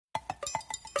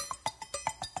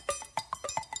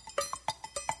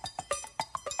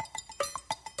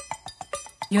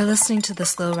You're listening to the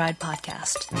Slow Ride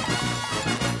Podcast.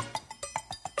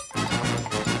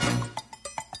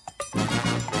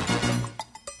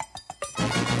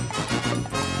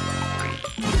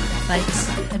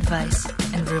 Bikes, advice,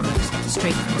 and rumors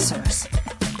straight from the source.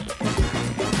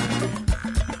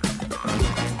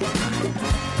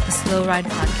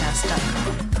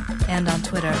 TheSlowRidePodcast.com and on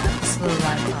Twitter at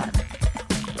TheSlowRidePod.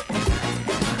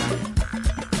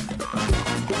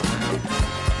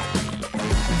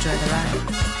 Enjoy the ride.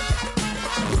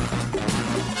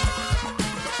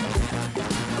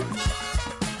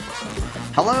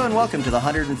 Hello and welcome to the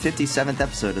 157th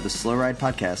episode of the Slow Ride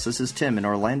Podcast. This is Tim in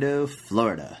Orlando,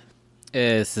 Florida.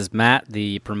 This is Matt,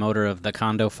 the promoter of the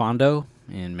Condo Fondo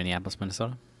in Minneapolis,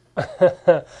 Minnesota.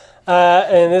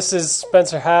 And this is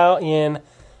Spencer Howe in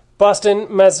Boston,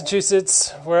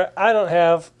 Massachusetts, where I don't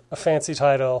have a fancy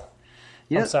title.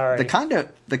 I'm sorry. The Condo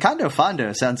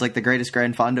Fondo sounds like the greatest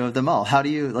Grand Fondo of them all. How do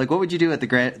you, what would you do at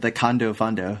the Condo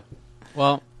Fondo?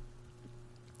 Well,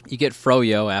 you get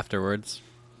froyo afterwards.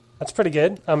 That's pretty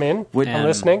good. I'm in. I'm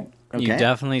listening. Okay. You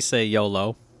definitely say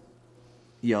YOLO.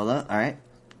 YOLO, all right.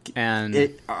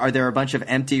 And are there a bunch of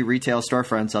empty retail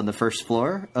storefronts on the first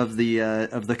floor of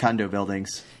the condo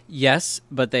buildings? yes,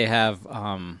 but they have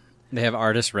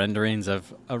artist renderings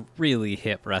of a really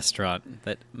hip restaurant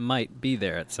that might be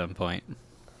there at some point.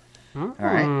 All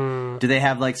right. Do they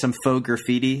have some faux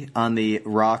graffiti on the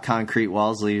raw concrete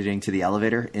walls leading to the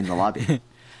elevator in the lobby?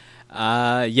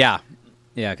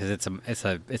 Yeah, because it's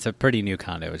a pretty new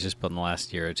condo. It was just built in the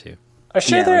last year or two. I'm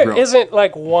sure there isn't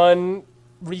one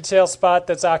retail spot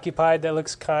that's occupied that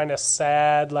looks kind of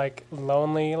sad,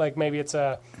 lonely. Maybe it's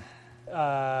a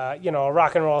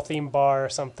rock and roll themed bar or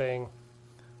something.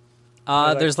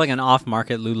 There's an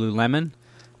off-market Lululemon,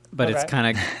 but Okay. it's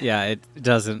kind of it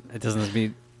doesn't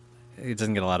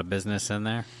get a lot of business in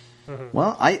there. Mm-hmm.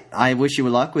 Well, I wish you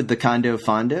luck with the Condo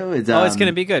Fondo. It's going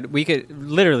to be good.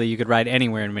 You could ride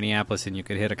anywhere in Minneapolis and you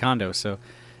could hit a condo. So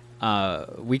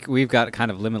we've got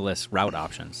kind of limitless route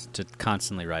options to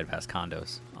constantly ride past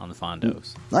condos on the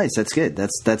Fondos. Nice, that's good.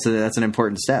 That's an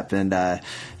important step. And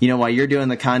while you're doing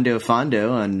the Condo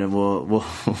Fondo, and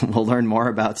we'll learn more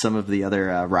about some of the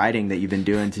other riding that you've been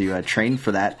doing to train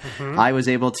for that. Mm-hmm. I was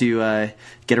able to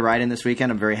get a ride in this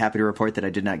weekend. I'm very happy to report that I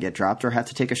did not get dropped or have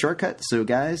to take a shortcut. So,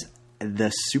 guys, the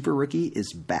Super Rookie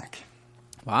is back.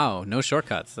 Wow, no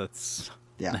shortcuts. That's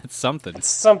something. It's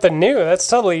something new.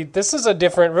 This is a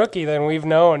different rookie than we've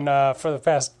known for the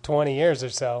past 20 years or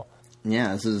so.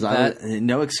 Yeah, this is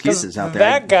no excuses out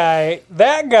there.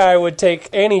 That guy would take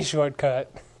any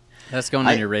shortcut. That's going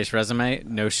on your race resume.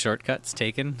 No shortcuts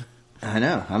taken. I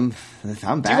know. I'm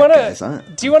back, guys.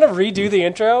 Do you want to redo the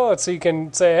intro so you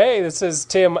can say, "Hey, this is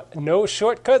Tim. No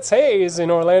shortcuts. Hayes in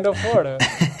Orlando, Florida."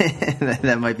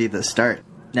 That might be the start.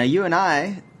 Now, you and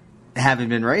I haven't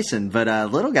been racing, but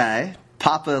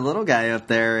Papa Little Guy up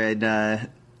there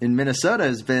in Minnesota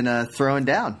has been throwing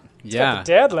down. He's got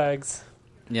the dad legs.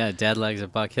 Yeah, dad legs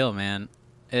at Buck Hill, man.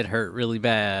 It hurt really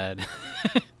bad.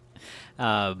 It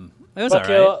was all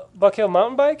right. Buck Hill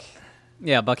mountain bike?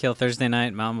 Yeah, Buck Hill Thursday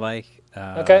night mountain bike.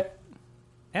 Okay.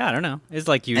 Yeah, I don't know. It's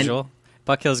like usual.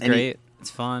 Buck Hill's great. It's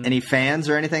fun. Any fans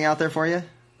or anything out there for you?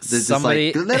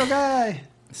 Somebody, little guy.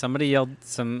 Somebody yelled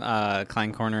some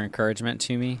Klein Corner encouragement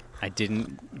to me. I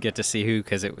didn't get to see who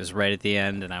because it was right at the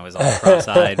end, and I was all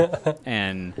cross-eyed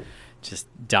and just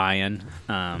dying.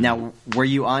 Now, were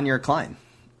you on your Klein?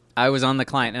 I was on the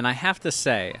Klein, and I have to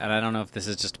say, and I don't know if this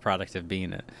is just a product of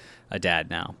being a dad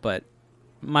now, but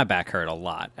my back hurt a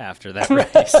lot after that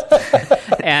race.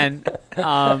 And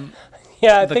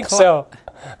I think so.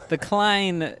 The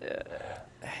Klein,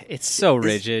 it's so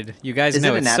rigid. You guys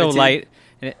know it's so attitude? light.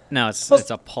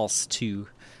 It's a Pulse 2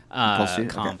 comp.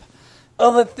 Okay.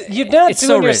 Well, you're not It's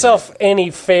doing so yourself any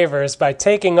favors by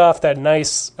taking off that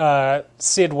nice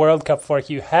Sid World Cup fork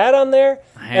you had on there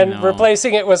and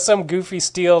replacing it with some goofy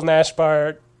steel Nash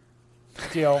bar,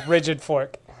 rigid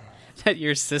fork. That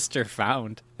your sister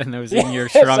found, and it was in your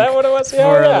trunk. Is that what it was?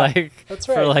 That's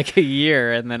right. For a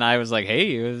year, and then I was like,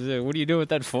 "Hey, what are you doing with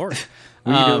that fork?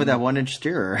 What are you doing with that 1-inch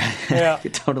steerer?" Yeah,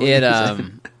 totally.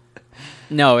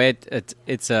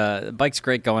 It's the bike's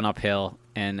great going uphill,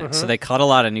 and so they cut a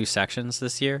lot of new sections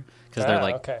this year because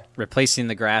they're replacing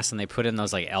the grass, and they put in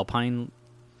those Alpine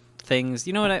things.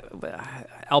 You know what?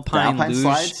 Alpine luge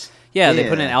slides. Yeah, they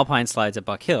put in Alpine slides at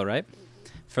Buck Hill, right?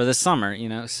 For the summer,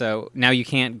 so now you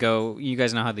can't go. You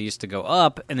guys know how they used to go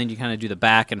up, and then you kind of do the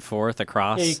back and forth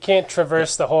across. Yeah, you can't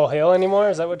traverse the whole hill anymore.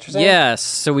 Is that what you're saying? Yes.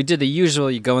 So we did the usual.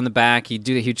 You go in the back, you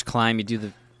do the huge climb, you do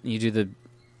the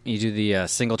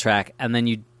single track, and then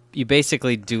you you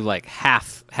basically do like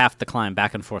half the climb,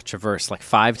 back and forth traverse, like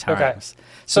 5 times. Okay.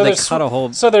 So they cut a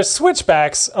whole. So there's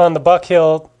switchbacks on the Buck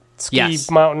Hill ski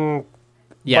mountain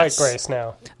Yes. bike race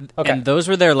now. Okay. And those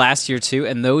were there last year too,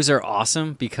 and those are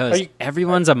awesome because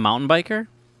everyone's a mountain biker.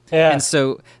 Yeah. And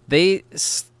so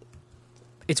it's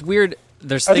weird.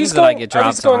 There's things that I get dropped on.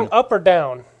 Are these going up or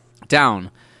down? Down.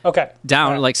 Okay.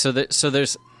 Down. Like so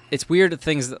there's it's weird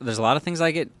things. There's a lot of things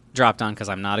I get dropped on because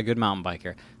I'm not a good mountain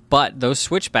biker. But those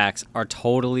switchbacks are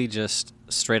totally just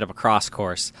straight up a cross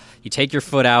course. You take your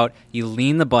foot out, you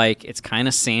lean the bike. It's kind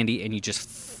of sandy, and you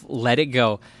just let it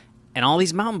go. And all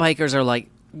these mountain bikers are like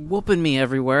whooping me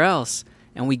everywhere else.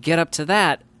 And we get up to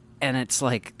that, and it's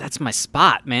like, that's my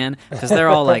spot, man. Because they're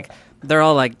all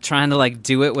like trying to like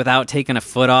do it without taking a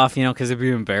foot off, you know, because it'd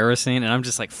be embarrassing. And I'm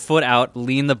just like foot out,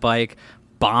 lean the bike,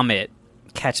 bomb it,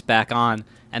 catch back on.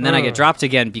 And then I get dropped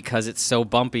again because it's so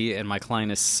bumpy and my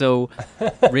climb is so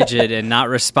rigid and not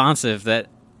responsive that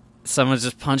someone's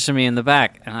just punching me in the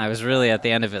back. And I was really at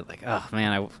the end of it like, oh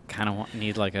man, I kind of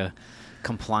need like a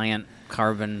compliant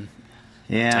carbon.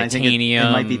 Yeah, titanium. I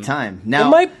think it might be time.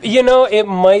 Now, it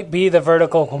might be the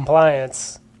vertical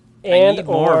compliance and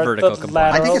more vertical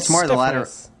compliance. I think it's more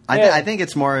stiffness. the latter. I think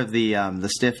it's more of the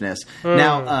stiffness.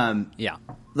 Now,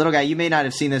 little guy, you may not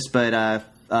have seen this, but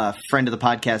friend of the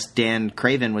podcast, Dan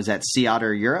Craven, was at Sea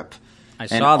Otter Europe. I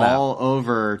saw that all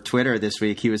over Twitter this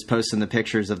week. He was posting the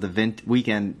pictures of the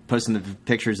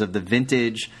pictures of the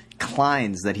vintage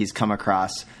Kleins that he's come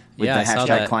across with the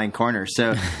hashtag Klein Corner.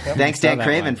 So thanks, Dan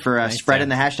Craven, for spreading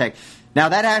the hashtag. Now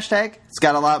that hashtag, it's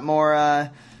got a lot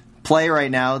more play right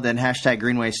now than hashtag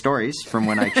Greenway Stories from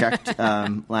when I checked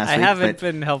last week. I haven't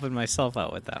been helping myself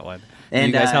out with that one. And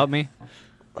you guys help me?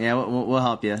 Yeah, we'll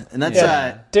help you. And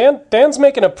that's Dan's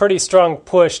making a pretty strong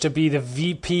push to be the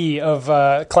VP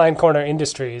of Klein Corner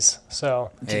Industries.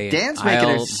 So Dan's making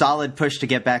a solid push to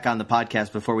get back on the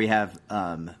podcast before we have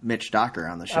Mitch Docker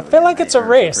on the show. I feel like it's a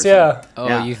race, yeah. Oh,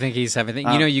 yeah. You think he's having?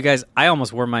 You guys, I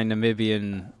almost wore my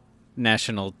Namibian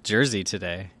national jersey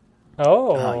today.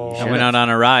 Oh, I went out on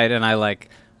a ride and I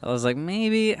was like,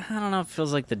 maybe, I don't know, it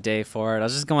feels like the day for it. I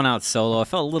was just going out solo. I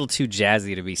felt a little too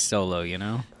jazzy to be solo, you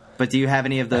know? But do you have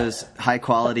any of those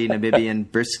high-quality Namibian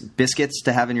biscuits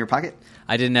to have in your pocket?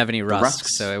 I didn't have any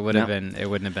rusks, so it wouldn't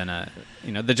have been a,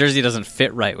 the jersey doesn't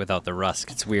fit right without the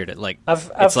rusk. It's weird. It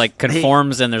it's like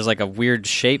conforms and there's like a weird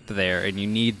shape there, and you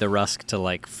need the rusk to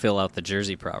like fill out the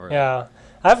jersey properly. Yeah.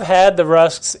 I've had the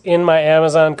rusks in my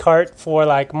Amazon cart for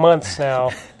like months now,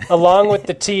 along with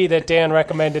the tea that Dan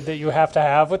recommended that you have to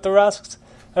have with the rusks.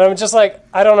 And I'm just like,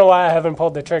 I don't know why I haven't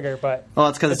pulled the trigger, but well,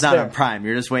 it's because it's not on Prime.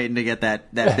 You're just waiting to get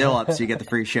that bill up so you get the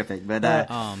free shipping. But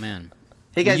oh man,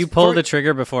 hey guys, you pull the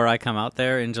trigger before I come out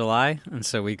there in July, and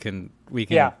so we can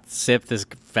sip this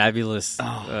fabulous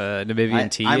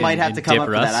Namibian tea. I might have to come up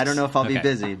rusks. for that. I don't know if I'll be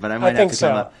busy, but I might have to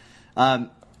come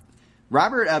up.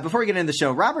 Robert, before we get into the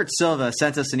show, Robert Silva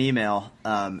sent us an email.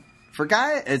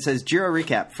 It says, Giro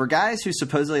recap. For guys who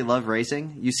supposedly love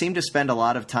racing, you seem to spend a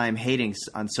lot of time hating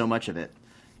on so much of it.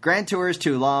 Grand Tour is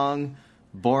too long,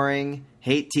 boring,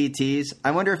 hate TTs. I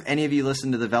wonder if any of you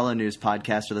listen to the Velo News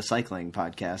podcast or the cycling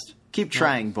podcast. Keep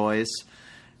trying, boys.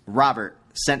 Robert,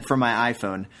 sent from my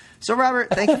iPhone. So, Robert,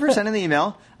 thank you for sending the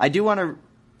email.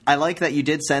 I like that you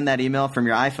did send that email from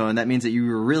your iPhone. That means that you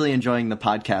were really enjoying the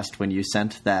podcast when you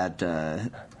sent that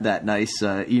nice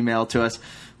email to us.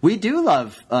 We do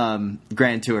love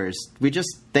Grand Tours. We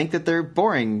just think that they're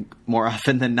boring more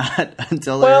often than not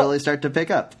until they really start to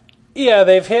pick up. Yeah,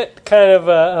 they've hit kind of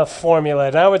a formula.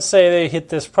 And I would say they hit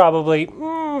this probably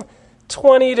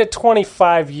 20 to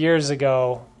 25 years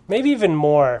ago, maybe even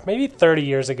more, maybe 30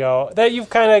 years ago, that you've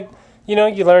kind of,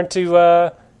 you learn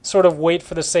to sort of wait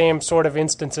for the same sort of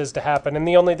instances to happen. And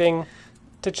the only thing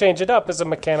to change it up is a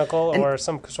mechanical or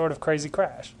some sort of crazy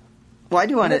crash. Well, I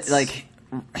do want to,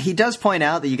 he does point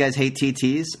out that you guys hate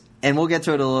TTs, and we'll get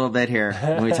to it a little bit here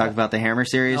when we talk about the Hammer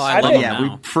series. Oh, I love them now.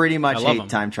 We pretty much hate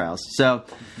time trials. So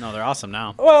no, they're awesome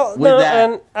now. Well,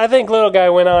 and I think Little Guy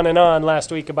went on and on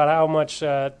last week about how much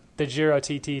the Giro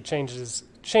TT changed his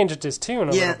tune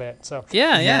a little bit. So you're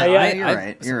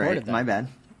right. You're right. My bad.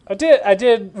 I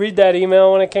did read that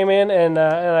email when it came in, and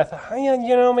I thought,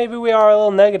 maybe we are a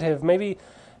little negative. Maybe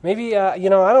I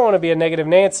don't want to be a negative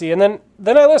Nancy. And then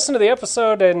I listened to the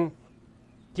episode, and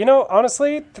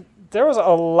honestly, there was a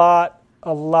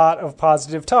lot of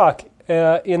positive talk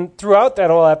throughout that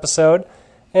whole episode,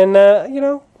 and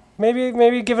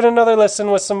maybe give it another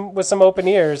listen with some open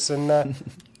ears, and I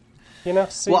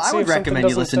would recommend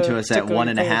you listen to us at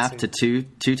 1.5 to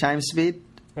 2 times speed.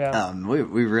 Yeah.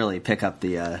 We really pick up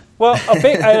the. Well,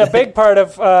 a big part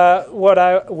of what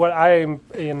I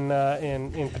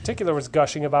in particular was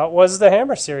gushing about was the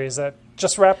Hammer series that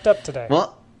just wrapped up today.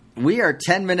 Well, we are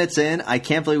 10 minutes in. I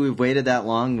can't believe we've waited that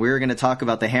long. We're going to talk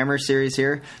about the Hammer series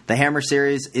here. The Hammer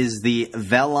series is the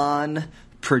Velon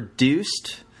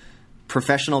produced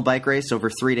professional bike race over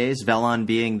 3 days. Velon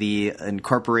being the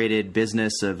incorporated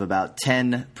business of about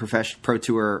 10 Pro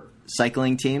Tour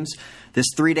cycling teams. This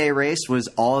 3-day race was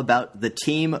all about the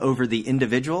team over the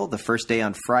individual. The first day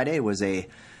on Friday was a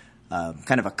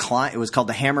kind of a climb. It was called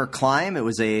the Hammer Climb. It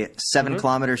was a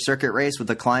 7-kilometer circuit race with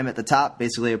the climb at the top,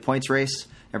 basically a points race.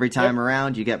 Every time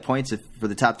around, you get points for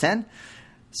the top 10.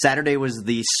 Saturday was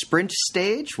the sprint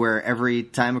stage, where every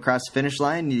time across the finish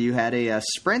line, you had a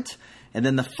sprint. And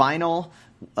then the final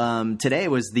today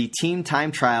was the team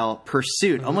time trial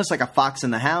pursuit, almost like a fox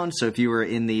and the hound. So if you were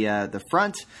in the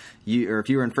front, or if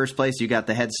you were in first place, you got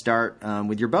the head start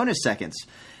with your bonus seconds.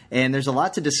 And there's a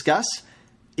lot to discuss.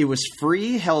 It was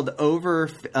free, held over.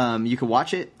 You could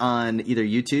watch it on either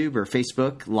YouTube or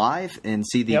Facebook Live and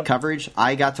see the coverage.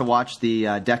 I got to watch the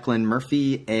Declan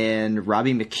Murphy and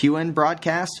Robbie McEwen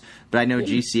broadcast, but I know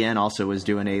GCN also was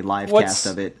doing a live cast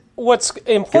of it. What's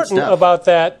important about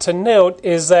that to note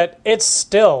is that it's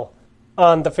still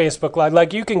on the Facebook Live.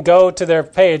 Like, you can go to their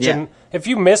page, and if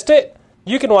you missed it,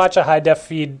 you can watch a high-def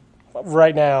feed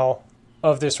right now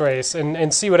of this race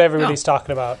and see what everybody's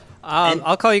talking about.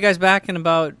 I'll call you guys back in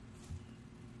about,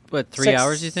 3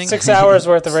 hours, you think? 6 hours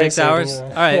worth of racing. 6 hours? All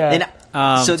right. Yeah.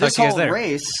 And, so this whole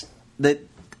race,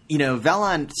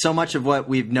 Velon, so much of what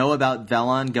we know about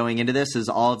Velon going into this is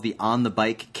all of the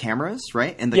on-the-bike cameras,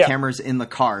 right? And the cameras in the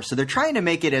car. So they're trying to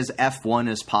make it as F1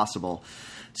 as possible.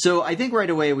 So I think right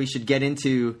away we should get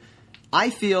into –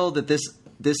 I feel that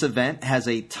this event has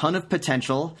a ton of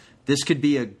potential. This could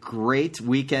be a great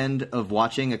weekend of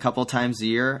watching a couple times a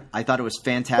year. I thought it was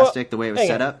fantastic the way it was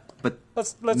set up, but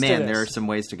let's there are some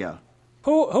ways to go.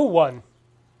 Who won?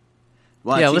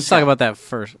 Well, let's talk about that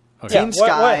first. Okay. Team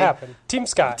Sky. What happened? Team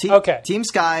Sky. Okay. Team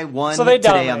Sky won so they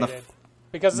today dominated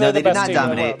because they're the best team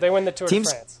in the world. They win the Tour de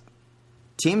France.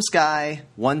 Team Sky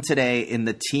won today in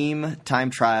the team time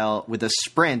trial with a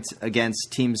sprint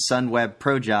against Team Sunweb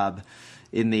Pro Job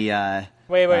in the.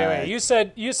 Wait. You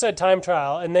said time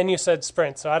trial, and then you said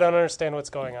sprint, so I don't understand what's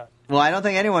going on. Well, I don't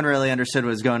think anyone really understood what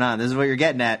was going on. This is what you're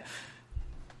getting at.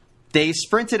 They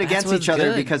sprinted against each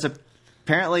other because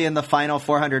apparently in the final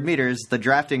 400 meters, the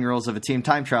drafting rules of a team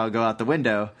time trial go out the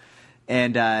window.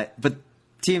 And but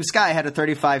Team Sky had a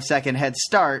 35-second head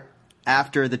start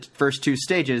after the first two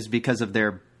stages because of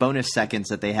their bonus seconds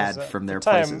that they had from their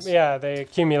places. Yeah, they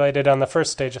accumulated on the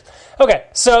first stage. Okay,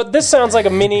 so this sounds like a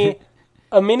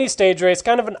mini stage race,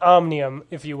 kind of an omnium,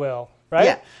 if you will, right?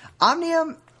 Yeah,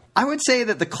 omnium. I would say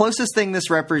that the closest thing this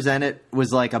represented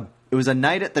was it was a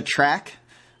night at the track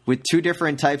with two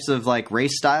different types of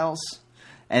race styles,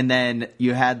 and then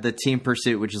you had the team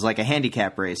pursuit, which is like a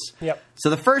handicap race. Yep. So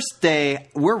the first day,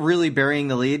 we're really burying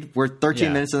the lead. We're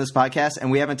 13 minutes in this podcast,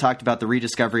 and we haven't talked about the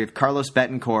rediscovery of Carlos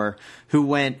Betancourt, who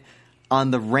went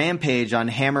on the rampage on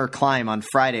Hammer Climb on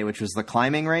Friday, which was the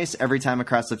climbing race, every time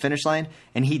across the finish line,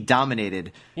 and he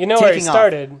dominated. You know where he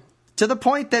started. To the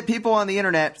point that people on the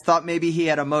internet thought maybe he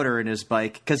had a motor in his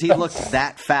bike because he looked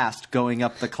that fast going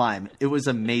up the climb. It was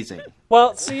amazing.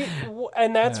 Well, see,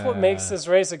 and that's what makes this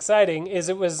race exciting is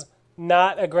it was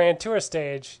not a Grand Tour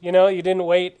stage. You know, you didn't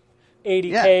wait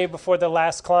 80K before the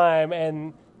last climb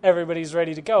and everybody's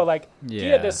ready to go. He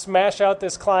had to smash out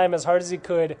this climb as hard as he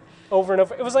could over and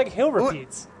over. It was like hill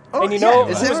repeats. And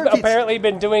who's apparently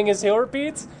been doing his hill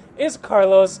repeats is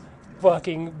Carlos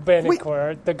fucking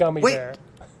Betancourt, the gummy bear.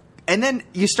 And then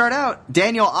you start out,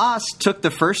 Daniel Oss took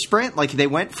the first sprint. They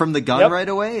went from the gun right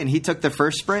away, and he took the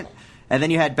first sprint. And then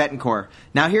you had Betancourt.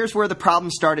 Now, here's where the problem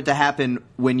started to happen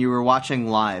when you were watching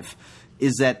live,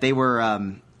 is that they were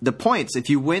the points. If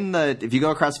you go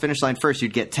across the finish line first,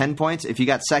 you'd get 10 points. If you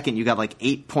got second, you got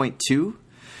 8.2.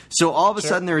 So all of a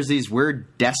sudden, there was these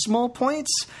weird decimal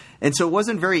points. And so it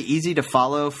wasn't very easy to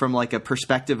follow from a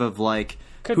perspective of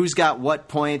who's got what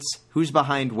points, who's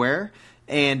behind where.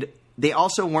 And they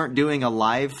also weren't doing a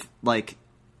live race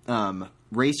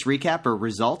recap or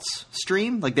results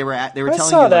stream. They were telling you. I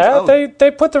saw that.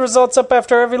 They put the results up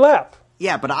after every lap.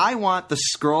 Yeah, but I want the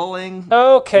scrolling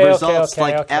results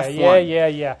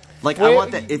F1. Yeah. I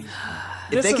want that. If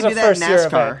they can do that in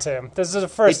NASCAR, Tim. This is a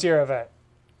first-year event.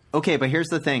 Okay, but here's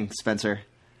the thing, Spencer.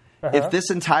 If this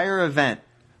entire event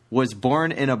was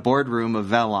born in a boardroom of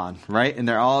Velon, right, and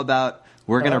they're all about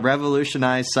we're going to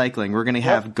revolutionize cycling, we're going to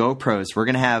have GoPros, we're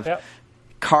going to have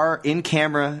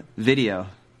in-camera video.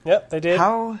 Yep, they did.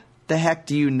 How the heck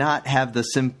do you not have the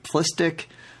simplistic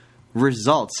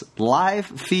results live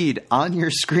feed on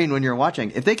your screen when you're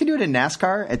watching. If they can do it in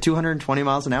NASCAR at 220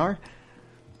 miles an hour,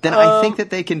 then I think that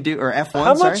they can do, or F1.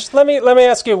 How much? Let me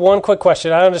ask you one quick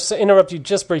question. I'll just interrupt you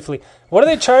just briefly. What do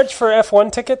they charge for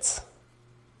F1 tickets?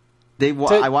 I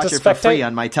watch it for free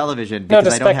on my television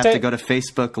because I don't have to go to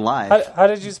Facebook Live. How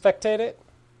did you spectate it?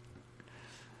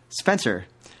 Spencer,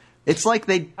 it's like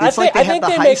they. I think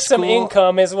they make some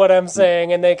income, is what I'm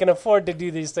saying, and they can afford to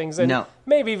do these things. And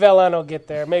maybe Velon will get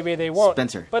there, maybe they won't.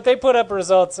 Spencer, but they put up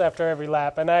results after every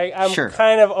lap, and I'm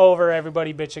kind of over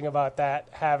everybody bitching about that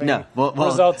having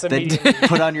results immediately.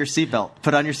 Put on your seatbelt.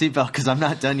 Put on your seatbelt because I'm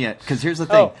not done yet. Because here's the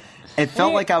thing, it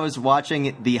felt like I was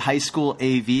watching the high school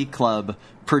AV club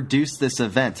produce this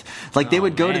event. Like they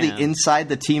would go to the inside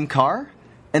the team car,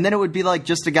 and then it would be like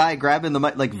just a guy grabbing the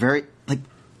mic, like very like.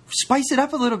 Spice it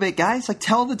up a little bit, guys. Like,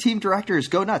 tell the team directors,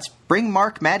 go nuts. Bring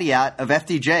Mark Mattiat of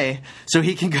FDJ so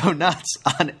he can go nuts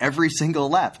on every single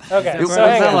lap. Okay,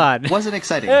 it wasn't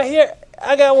exciting. Here,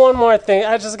 I got one more thing.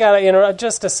 I just got to interrupt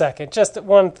just a second. Just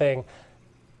one thing.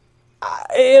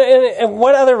 And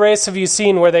what other race have you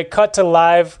seen where they cut to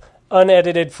live,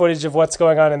 unedited footage of what's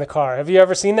going on in the car? Have you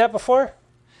ever seen that before?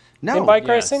 No. In bike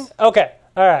racing? Okay,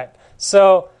 all right.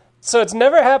 So it's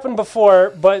never happened before,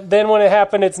 but then when it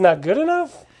happened, it's not good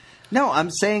enough? No,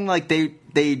 I'm saying like they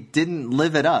didn't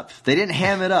live it up. They didn't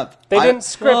ham it up. They didn't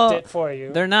script it for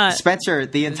you. They're not. Spencer,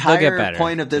 the entire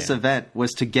point of this event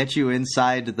was to get you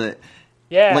inside the...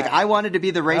 Yeah. Like, I wanted to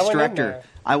be the race director.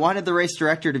 I wanted the race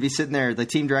director to be sitting there, the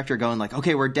team director going like,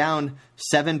 okay, we're down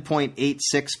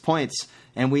 7.86 points,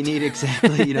 and we need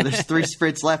exactly, there's 3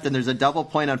 sprints left, and there's a double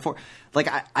point on 4. Like,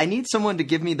 I need someone to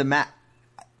give me the map.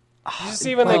 Did you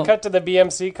see when they cut to the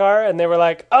BMC car, and they were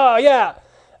like, oh, yeah,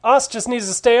 Us just needs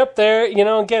to stay up there,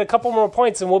 and get a couple more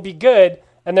points and we'll be good.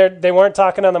 And they weren't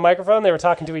talking on the microphone; they were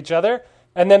talking to each other.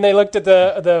 And then they looked at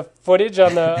the footage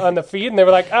on the feed, and they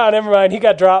were like, "Oh, never mind, he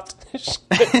got dropped."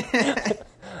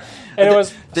 And it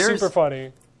was super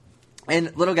funny.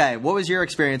 And little guy, what was your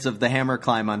experience of the hammer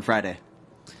climb on Friday?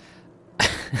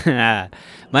 My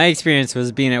experience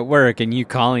was being at work and you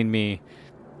calling me.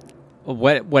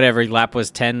 Whatever lap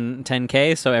was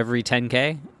 10K, so every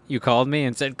 10K. You called me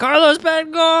and said, Carlos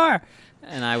Bengor!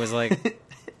 And I was like,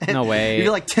 no way.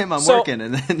 You're like, Tim, I'm working.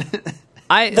 And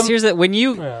then seriously, when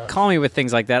you call me with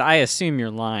things like that, I assume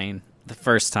you're lying the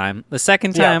first time. The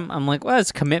second time, I'm like, well,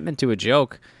 it's commitment to a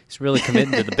joke. It's really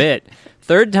committing to the bit.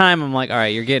 Third time, I'm like, all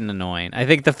right, you're getting annoying. I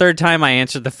think the third time I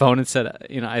answered the phone and said,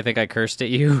 I think I cursed at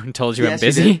you and told you I'm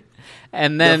busy.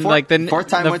 And then the fourth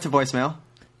time went to voicemail.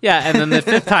 Yeah, and then the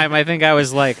fifth time, I think I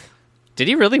was like, did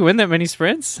he really win that many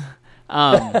sprints?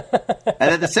 And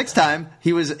then the 6th time,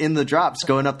 he was in the drops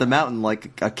going up the mountain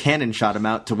like a cannon shot him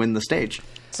out to win the stage.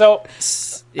 So,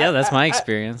 yeah, that's my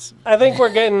experience. I think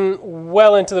we're getting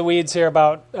well into the weeds here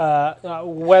about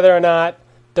whether or not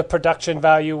the production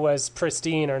value was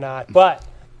pristine or not. But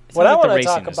what I want to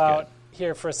talk about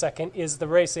here for a second is the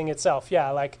racing itself.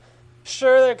 Yeah, like,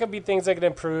 sure, there could be things that could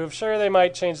improve. Sure, they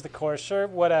might change the course. Sure,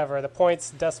 whatever. The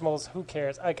points, decimals, who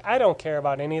cares? Like, I don't care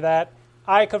about any of that.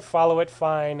 I could follow it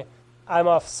fine. I'm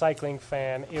a cycling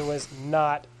fan. It was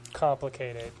not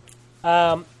complicated.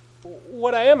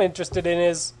 What I am interested in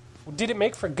is, did it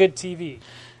make for good TV?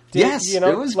 Yes, it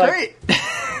was great.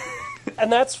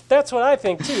 And that's what I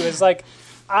think too. Is like,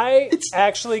 I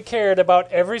actually cared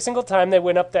about every single time they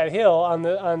went up that hill on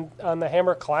the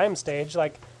hammer climb stage.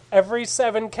 Like every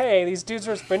 7K, these dudes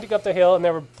were sprinting up the hill, and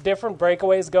there were different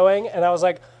breakaways going. And I was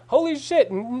like, holy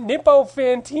shit, Nippo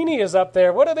Fantini is up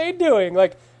there. What are they doing?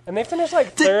 Like. And they finished like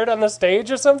third on the stage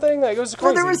or something. Like it was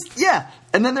crazy. Well,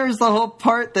 and then there was the whole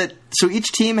part that so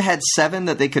each team had 7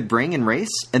 that they could bring and race,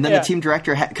 and then the team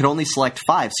director could only select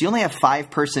 5. So you only have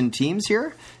 5-person teams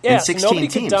here and 16 so nobody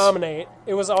teams. Could dominate.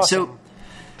 It was awesome. So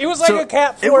it was like a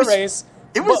Cat 4 race.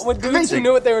 It was with dudes who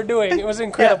knew what they were doing. It was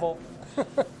incredible.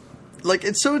 Like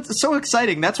it's so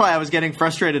exciting. That's why I was getting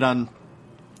frustrated on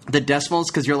the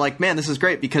decimals, because you're like, man, this is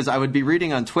great, because I would be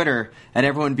reading on Twitter and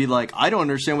everyone would be like, I don't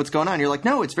understand what's going on. You're like,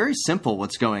 no, it's very simple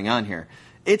what's going on here.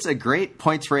 It's a great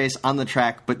points race on the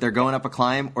track, but they're going up a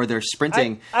climb or they're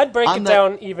sprinting. I'd break it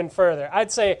down even further.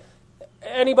 I'd say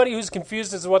anybody who's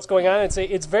confused as to what's going on, I'd say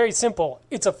it's very simple.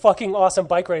 It's a fucking awesome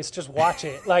bike race. Just watch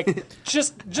it. Like,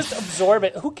 just absorb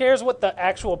it. Who cares what the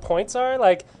actual points are?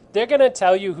 Like, they're going to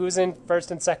tell you who's in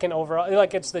first and second overall.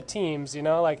 Like, it's the teams,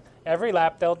 like, every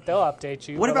lap they'll update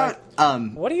you. What about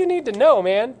what do you need to know,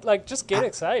 man? Like, just get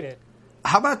excited.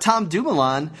 How about Tom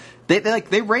Dumoulin?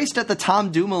 They raced at the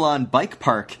Tom Dumoulin bike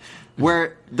park,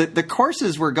 where the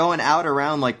courses were going out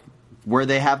around like where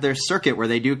they have their circuit where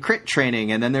they do crit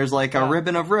training, and then there's like a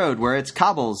ribbon of road where it's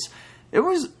cobbles. It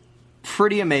was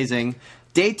pretty amazing.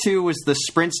 day 2 was the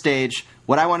sprint stage.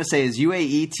 What I want to say is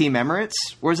UAE Team Emirates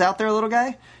was out there, little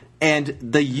guy, and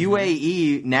the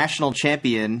UAE national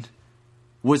champion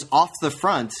was off the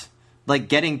front, like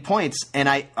getting points. And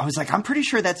I was like, I'm pretty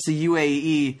sure that's the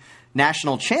UAE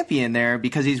national champion there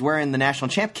because he's wearing the national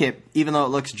champ kit, even though it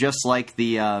looks just like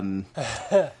the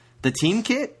the team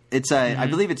kit. It's I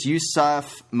believe it's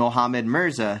Yusuf Mohammed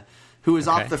Mirza who was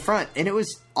off the front, and it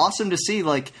was awesome to see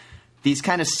like these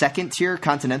kind of second tier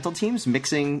continental teams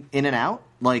mixing in and out,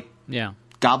 like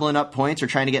gobbling up points or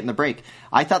trying to get in the break.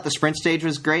 I thought the sprint stage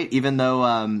was great, even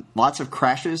though lots of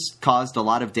crashes caused a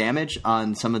lot of damage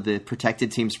on some of the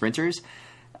protected team sprinters.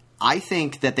 I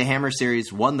think that the Hammer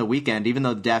Series won the weekend, even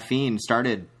though Dauphine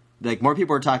started. Like, more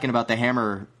people were talking about the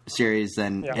Hammer Series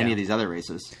than any of these other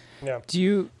races. Yeah. Do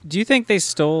you think they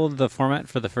stole the format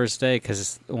for the first day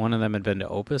because one of them had been to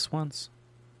Opus once?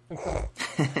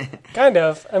 Kind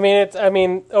of. I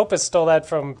mean, Opus stole that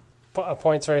from a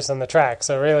points race on the track,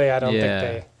 so really I don't think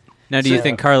they... Now, do you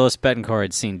think Carlos Betancourt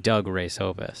had seen Doug race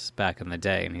Opus back in the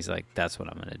day, and he's like, that's what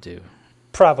I'm going to do?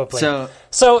 Probably. So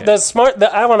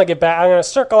I want to get back. I'm going to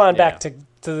circle on back to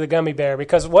the gummy bear,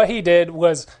 because what he did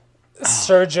was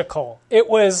surgical. It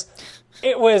was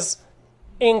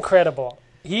incredible.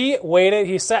 He waited.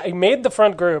 He made the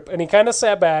front group, and he kind of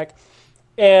sat back.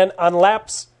 And on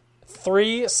laps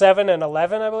 3, 7, and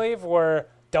 11, I believe, were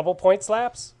double points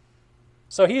laps.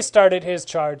 So he started his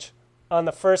charge on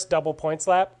the first double points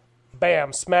lap.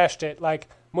 Bam, smashed it. Like,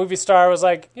 Movie Star was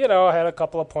like, had a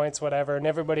couple of points, whatever. And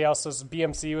everybody else's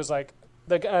BMC was like,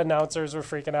 the announcers were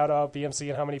freaking out about BMC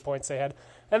and how many points they had.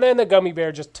 And then the gummy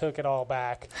bear just took it all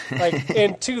back. Like,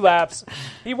 in 2 laps,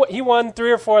 he won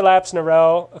 3 or 4 laps in a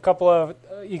row.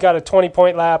 You got a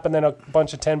 20-point lap and then a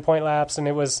bunch of 10-point laps. And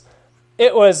it was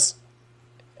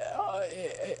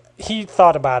he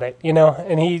thought about it,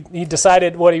 and he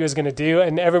decided what he was going to do.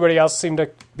 And everybody else seemed to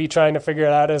be trying to figure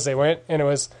it out as they went. And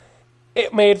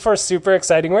it made for super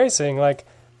exciting racing. Like,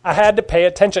 I had to pay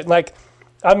attention. Like,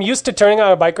 I'm used to turning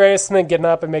on a bike race and then getting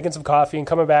up and making some coffee and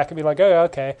coming back and be like, oh,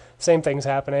 okay, same thing's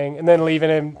happening. And then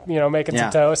leaving and, making some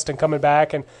toast and coming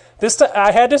back. And this time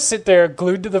I had to sit there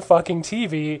glued to the fucking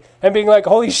TV and being like,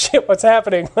 holy shit, what's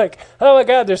happening? Like, oh my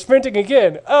God, they're sprinting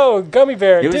again. Oh, Gummy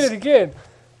Bear did it again.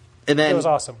 And then it was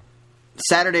awesome.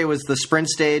 Saturday was the sprint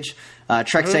stage.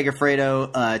 Trek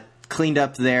Segafredo cleaned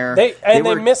up there. They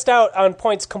missed out on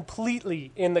points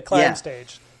completely in the climb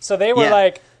stage. So they were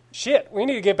like, shit, we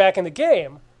need to get back in the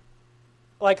game.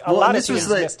 Like, a lot of teams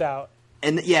missed out.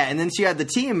 And then so you had the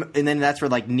team, and then that's where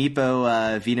like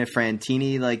Nippo Vina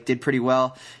Frantini did pretty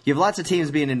well. You have lots of teams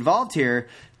being involved here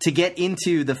to get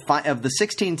into of the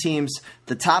 16 teams.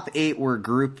 The top 8 were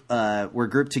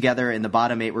grouped together, and the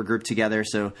bottom 8 were grouped together.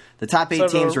 So the top 8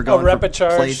 teams were going for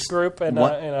place group and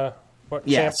a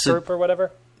champ group or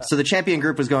whatever. So the champion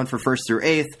group was going for 1st through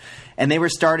 8th, and they were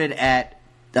started at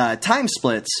time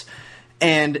splits.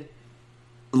 And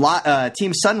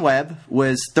Team Sunweb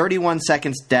was 31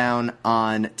 seconds down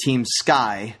on Team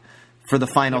Sky for the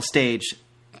final stage.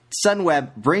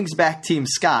 Sunweb brings back Team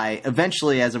Sky.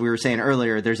 Eventually, as we were saying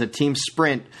earlier, there's a team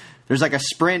sprint. There's like a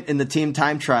sprint in the team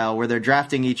time trial where they're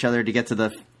drafting each other to get to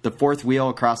the 4th wheel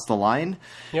across the line.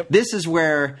 Yep. This is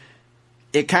where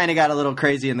it kind of got a little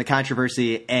crazy in the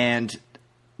controversy, and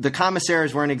the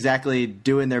commissaires weren't exactly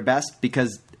doing their best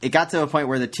because it got to a point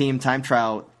where the team time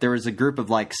trial, there was a group of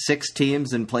like 6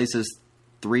 teams in places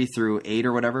 3 through 8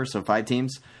 or whatever, so 5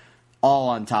 teams, all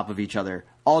on top of each other,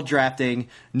 all drafting.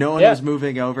 No one was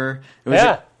moving over.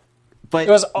 But it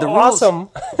was awesome.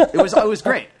 It was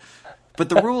great. But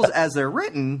the rules as they're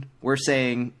written were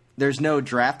saying there's no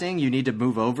drafting. You need to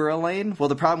move over a lane. Well,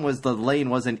 the problem was the lane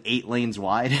wasn't 8 lanes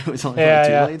wide. It was only 2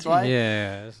 lanes wide.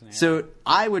 Yeah. So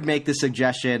I would make the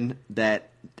suggestion that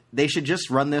they should just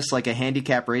run this like a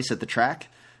handicap race at the track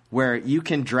where you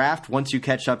can draft once you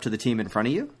catch up to the team in front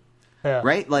of you. Yeah.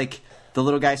 Right? Like the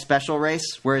little guy special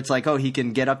race where it's like, oh, he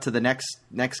can get up to the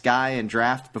next guy and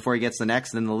draft before he gets the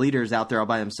next, and then the leader's out there all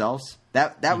by themselves.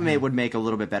 That would make a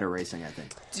little bit better racing, I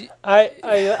think.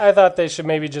 I thought they should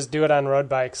maybe just do it on road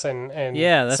bikes and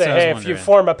that's say, hey, if you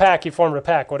form a pack,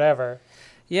 whatever.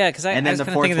 Yeah, because I was the kind of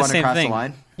 4th thinking the one same across thing. the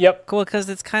line. Yep. Cool, because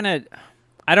it's kind of...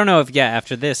 I don't know if,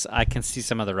 after this, I can see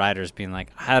some of the riders being like,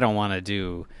 I don't want to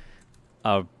do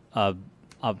a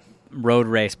road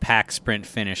race pack sprint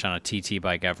finish on a TT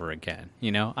bike ever again.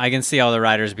 I can see all the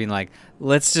riders being like,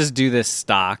 let's just do this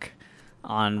stock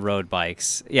on road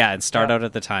bikes. Yeah, and start out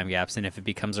at the time gaps, and if it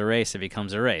becomes a race, it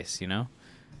becomes a race,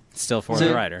 It's still for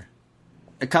the rider.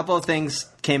 A couple of things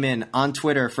came in on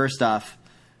Twitter. First off,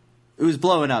 it was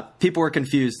blowing up. People were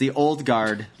confused. The old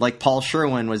guard, like Paul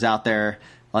Sherwin, was out there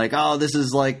like, oh, this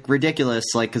is like ridiculous,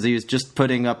 like because he was just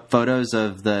putting up photos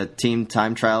of the team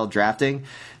time trial drafting.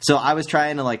 So I was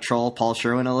trying to like troll Paul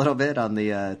Sherwin a little bit on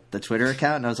the Twitter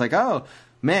account, and I was like, oh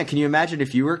man, can you imagine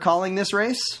if you were calling this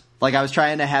race? Like I was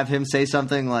trying to have him say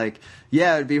something like,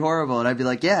 yeah, it'd be horrible, and I'd be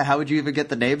like, yeah, how would you even get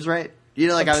the names right? You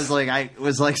know, like I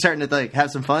was like starting to like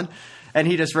have some fun, and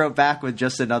he just wrote back with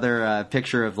just another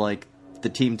picture of like the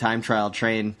team time trial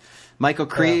train. Michael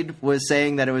Creed was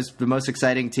saying that it was the most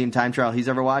exciting team time trial he's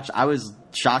ever watched. I was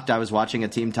shocked I was watching a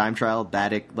team time trial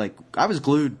like I was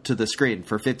glued to the screen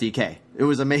for 50K. It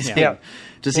was amazing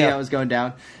to see how it was going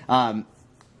down.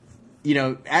 You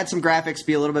know, add some graphics,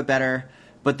 be a little bit better.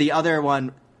 But the other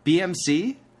one,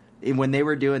 BMC, when they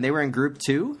were in group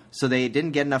 2, so they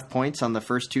didn't get enough points on the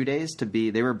first 2 days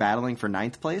they were battling for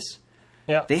 9th place.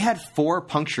 Yeah. They had 4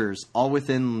 punctures all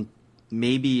within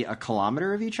maybe a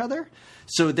kilometer of each other.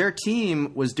 So their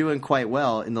team was doing quite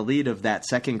well in the lead of that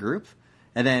second group.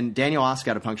 And then Daniel Oss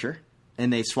got a puncture,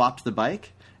 and they swapped the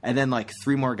bike. And then like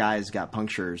 3 more guys got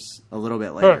punctures a little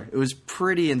bit later. It was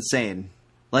pretty insane.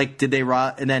 Like,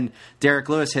 and then Derek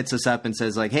Lewis hits us up and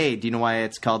says like, hey, do you know why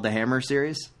it's called the Hammer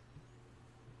Series?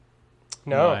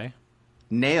 No. Why?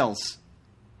 Nails.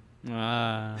 It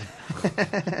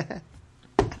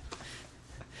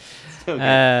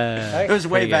was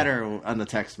way better on the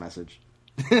text message.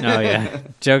 Oh yeah,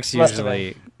 jokes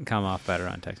usually come off better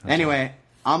on text message. Anyway,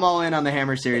 I'm all in on the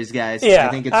Hammer Series, guys. Yeah,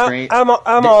 I think it's great. I'm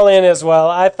all in as well.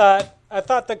 I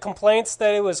thought the complaints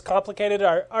that it was complicated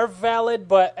are valid,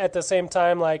 but at the same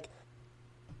time, like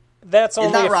that's only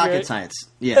it's not rocket science.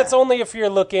 Yeah, that's only if you're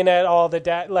looking at all the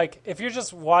data. Like if you're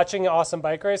just watching awesome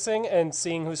bike racing and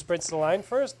seeing who sprints the line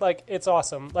first, like it's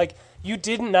awesome. Like you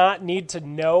did not need to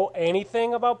know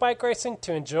anything about bike racing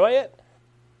to enjoy it,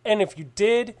 and if you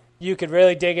did, you could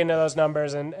really dig into those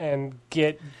numbers and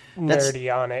get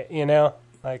nerdy on it, you know?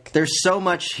 Like there's so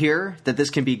much here that this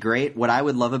can be great. What I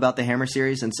would love about the Hammer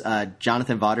Series, and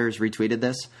Jonathan Vaughters retweeted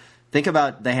this, think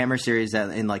about the Hammer Series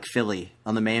in like Philly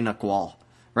on the Maynock Wall,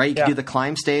 right? You could do the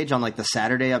climb stage on like the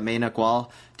Saturday at Maynock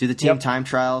Wall, do the team time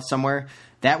trial somewhere.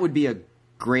 That would be a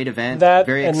great event,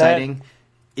 very exciting.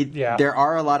 There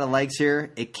are a lot of legs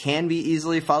here. It can be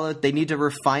easily followed. They need to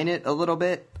refine it a little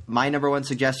bit. My number one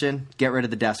suggestion, get rid of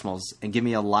the decimals and give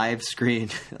me a live stream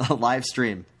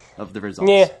of the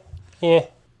results. Yeah.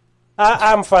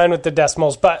 I'm fine with the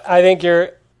decimals, but I think you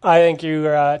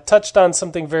touched on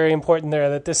something very important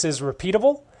there, that this is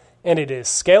repeatable and it is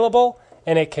scalable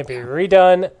and it can be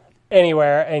redone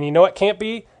anywhere. And you know what can't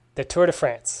be? The Tour de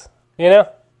France. You know?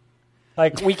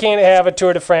 Like we can't have a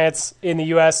Tour de France in the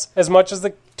U.S. as much as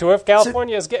the Tour of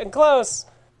California is getting close.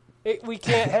 We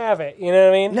can't have it, you know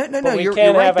what I mean? No, but we you're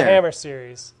can right have there. a Hammer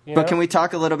Series. But can we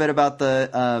talk a little bit about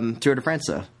the Tour de France,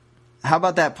 though? How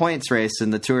about that points race in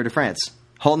the Tour de France?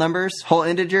 Whole numbers, whole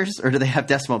integers, or do they have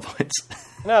decimal points?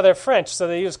 No, they're French, so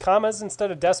they use commas instead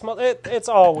of decimal. It's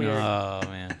all weird. Oh,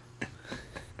 man.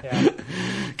 Yeah.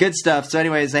 Good stuff. So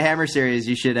anyways, the Hammer Series,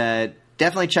 you should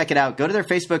definitely check it out. Go to their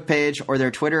Facebook page or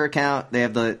their Twitter account. They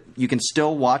have you can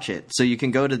still watch it. So you can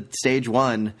go to stage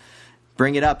 1,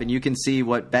 bring it up, and you can see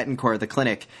what Betancourt, the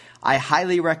clinic. I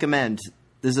highly recommend,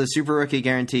 this is a super rookie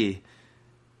guarantee,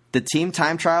 the team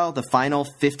time trial, the final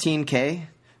 15K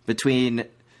between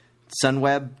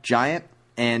Sunweb Giant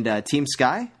and Team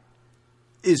Sky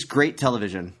is great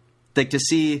television. Like to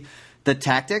see the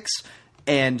tactics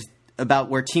and about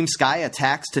where Team Sky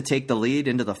attacks to take the lead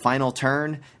into the final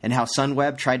turn and how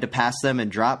Sunweb tried to pass them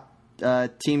and drop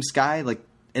Team Sky. Like,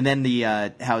 and then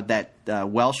how that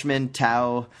Welshman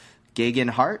Tao Geoghegan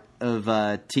Hart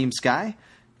of Team Sky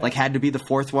had to be the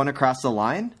 4th one across the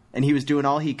line, and he was doing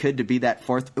all he could to be that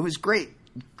 4th. It was great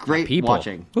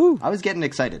watching. Woo. I was getting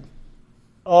excited.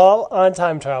 All on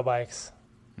time trial bikes.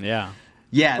 Yeah.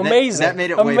 Yeah, amazing. That made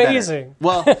it way better.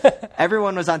 Well,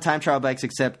 everyone was on time trial bikes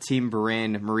except Team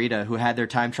Bahrain Merida, who had their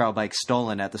time trial bikes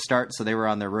stolen at the start, so they were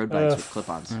on their road bikes with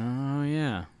clip-ons. Oh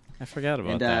yeah, I forgot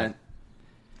about that.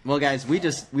 Well, guys, we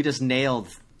just nailed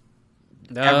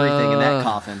everything in that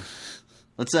coffin.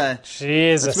 Let's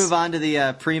move on to the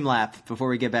preem lap before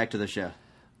we get back to the show.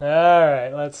 All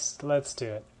right, let's do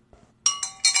it.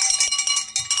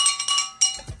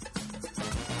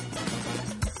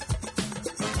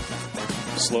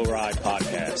 Slow Ride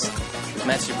Podcast.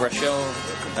 Matthew Brachot,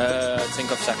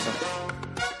 Tinkoff Saxon.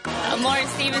 Lauren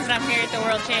Stevens, and I'm here at the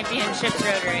World Championships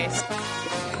Road Race.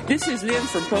 This is Lynn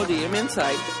from Podium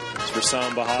Insight. It's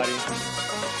Rassam Bahadi.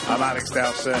 I'm Alex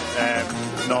Dowsett.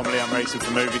 Normally I'm racing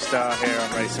for Movistar. Here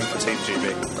I'm racing for Team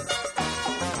GB.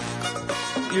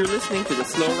 You're listening to the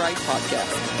Slow Ride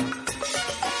Podcast.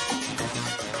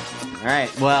 All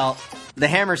right, well, the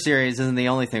Hammer Series isn't the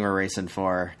only thing we're racing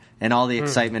for. and all the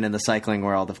excitement in the cycling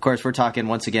world. Of course, we're talking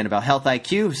once again about Health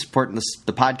IQ, supporting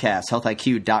the podcast,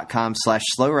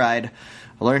 healthiq.com/slowride.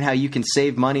 Learn how you can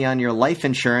save money on your life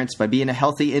insurance by being a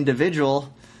healthy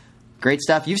individual. Great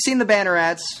stuff. You've seen the banner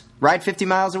ads. Ride 50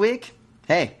 miles a week?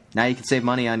 Hey, now you can save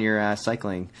money on your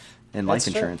cycling and life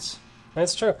insurance.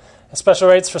 That's true. Special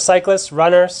rates for cyclists,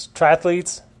 runners,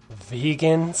 triathletes,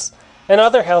 vegans, and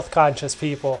other health-conscious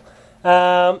people.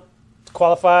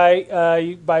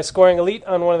 Qualify by scoring elite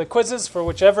on one of the quizzes for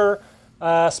whichever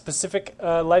specific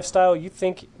lifestyle you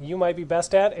think you might be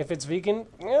best at. If it's vegan,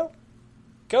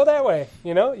 go that way.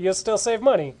 You'll still save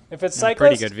money. If it's cyclist,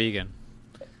 pretty good vegan.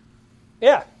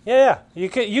 Yeah.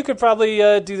 You could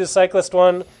probably do the cyclist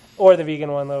one or the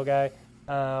vegan one, little guy.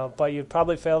 But you'd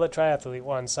probably fail the triathlete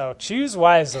one. So choose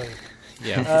wisely.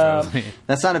 Yeah,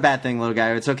 that's not a bad thing, little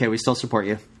guy. It's okay. We still support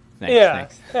you.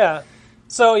 Thanks. Yeah.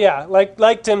 So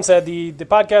like Tim said, the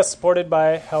podcast is supported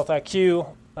by Health IQ.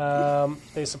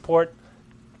 They support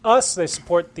us. They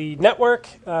support the network.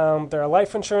 They're a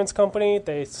life insurance company.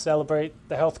 They celebrate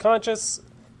the health conscious,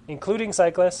 including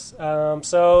cyclists.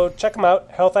 So check them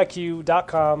out,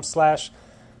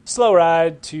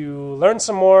 healthiq.com/slowride to learn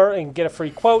some more and get a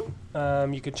free quote.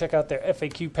 You can check out their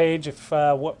FAQ page if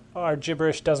what our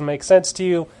gibberish doesn't make sense to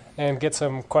you and get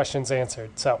some questions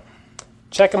answered. So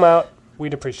check them out.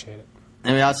 We'd appreciate it.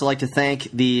 And we'd also like to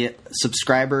thank the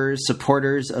subscribers,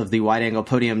 supporters of the Wide Angle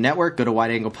Podium Network. Go to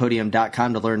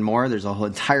wideanglepodium.com to learn more. There's a whole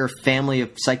entire family of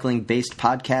cycling-based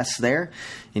podcasts there,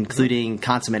 including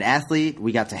Consummate Athlete.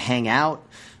 We got to hang out.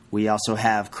 We also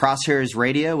have Crosshairs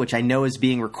Radio, which I know is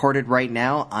being recorded right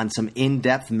now on some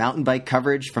in-depth mountain bike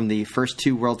coverage from the first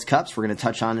 2 World Cups we're going to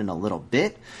touch on in a little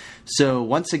bit. So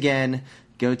once again,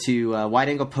 go to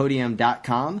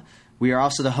wideanglepodium.com. We are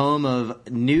also the home of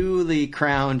newly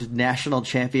crowned national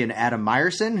champion Adam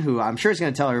Meyerson, who I'm sure is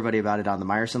going to tell everybody about it on the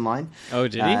Meyerson line. Oh,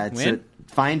 did he win? So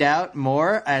find out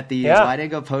more at the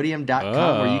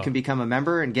wideanglepodium.com, where you can become a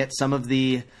member and get some of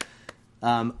the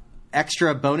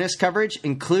extra bonus coverage,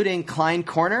 including Klein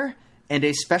Corner and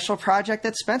a special project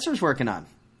that Spencer's working on.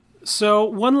 So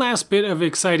one last bit of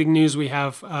exciting news we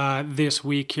have this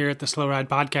week here at the Slow Ride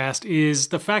Podcast is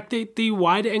the fact that the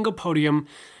Wide Angle Podium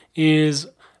is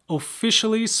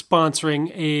officially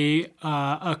sponsoring a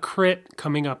crit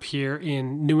coming up here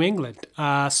in New England.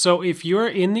 So if you're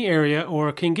in the area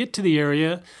or can get to the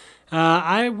area,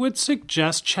 I would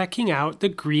suggest checking out the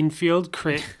Greenfield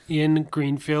Crit in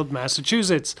Greenfield,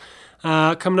 Massachusetts.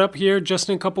 Coming up here just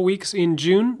in a couple weeks in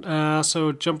June.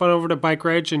 So jump on over to Bike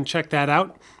Reg and check that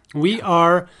out. We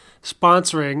are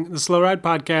sponsoring the Slow Ride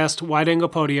Podcast Wide Angle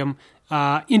Podium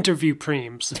interview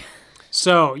preems.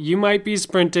 So you might be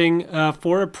sprinting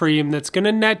for a preem that's going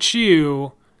to net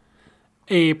you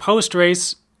a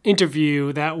post-race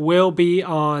interview that will be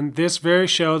on this very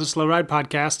show, the Slow Ride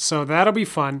Podcast. So that'll be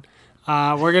fun.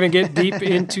 We're going to get deep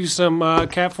into some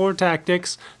Cat 4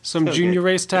 tactics, some junior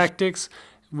race tactics,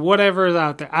 whatever is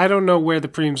out there. I don't know where the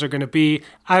preems are going to be.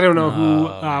 I don't know who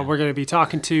we're going to be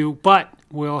talking to, but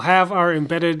we'll have our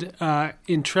embedded,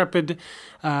 intrepid,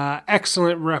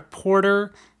 excellent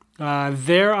reporter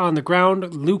there on the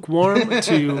ground, lukewarm,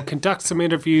 to conduct some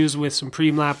interviews with some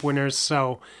preem lap winners.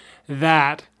 So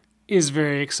that is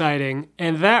very exciting.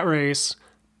 And that race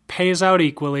pays out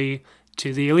equally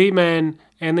to the elite men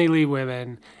and the elite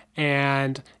women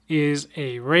and is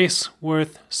a race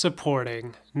worth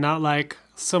supporting, not like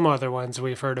some other ones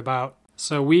we've heard about.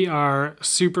 So we are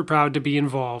super proud to be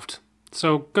involved.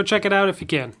 So go check it out if you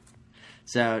can.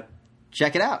 So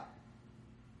check it out.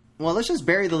 Well, let's just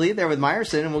bury the lead there with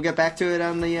Meyerson, and we'll get back to it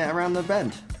on the around the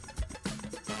bend.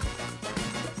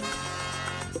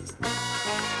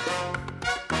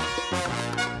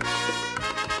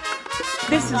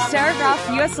 This is Sarah Groff,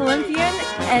 U.S. Olympian,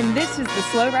 and this is the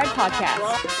Slow Ride Podcast.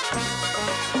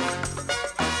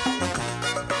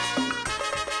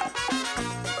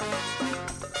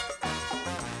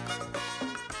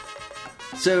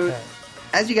 So,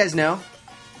 as you guys know,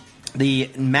 the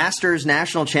Masters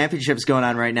National Championships going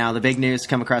on right now. The big news to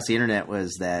come across the internet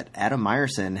was that Adam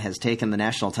Meyerson has taken the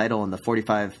national title in the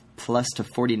 45 plus to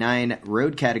 49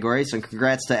 road category. So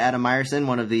congrats to Adam Meyerson,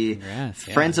 one of the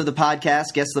friends of the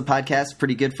podcast, guests of the podcast.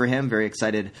 Pretty good for him. Very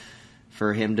excited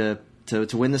for him to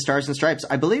win the Stars and Stripes.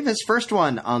 I believe his first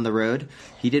one on the road.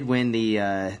 He did win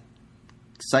the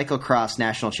Cyclocross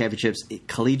National Championships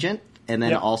collegiate, and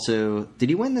then also did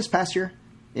he win this past year?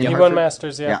 He won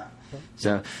Masters, yeah.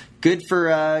 So good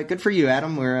for you,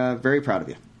 Adam. We're very proud of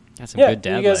you. That's some good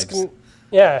dad legs.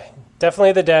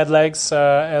 Definitely the dad legs,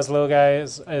 as Lil Guy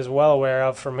is well aware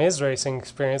of from his racing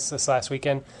experience this last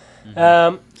weekend.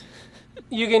 Mm-hmm.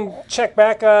 You can check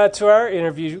back to our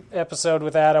interview episode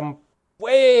with Adam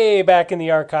way back in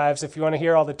the archives if you want to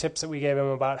hear all the tips that we gave him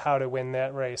about how to win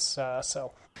that race.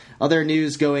 Other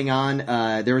news going on,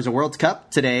 there was a World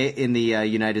Cup today in the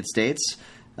United States.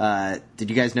 Did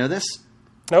you guys know this?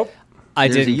 Nope. I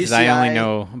didn't, because I only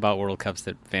know about World Cups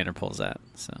that Vanderpool's at.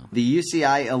 So the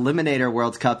UCI Eliminator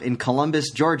World Cup in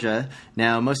Columbus, Georgia.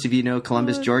 Now, most of you know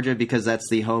Columbus, Georgia, because that's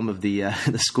the home of the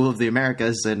School of the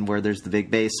Americas and where there's the big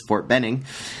base, Fort Benning.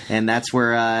 And that's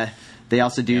where they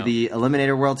also do the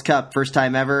Eliminator World Cup, first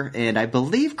time ever. And I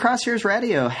believe Crosshairs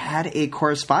Radio had a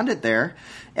correspondent there,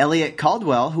 Elliot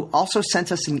Caldwell, who also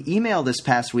sent us an email this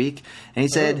past week. And he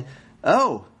said,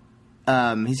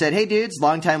 hey, dudes,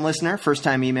 longtime listener,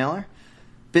 first-time emailer.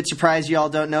 Bit surprised you all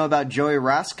don't know about Joey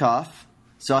Roscoff,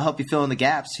 so I'll help you fill in the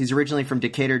gaps. He's originally from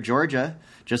Decatur, Georgia,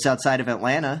 just outside of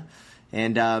Atlanta.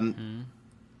 And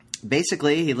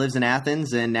basically, he lives in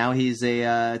Athens, and now he's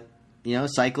a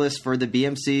cyclist for the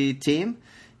BMC team.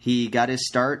 He got his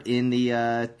start in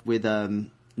the with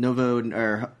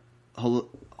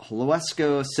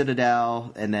Holowesko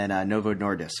Citadel and then Novo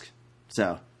Nordisk.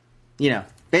 So,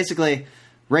 basically,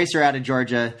 racer out of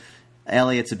Georgia.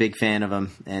 Elliot's a big fan of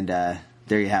him, and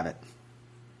there you have it.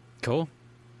 Cool.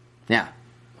 Yeah.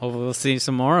 Hopefully we'll see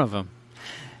some more of him.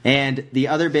 And the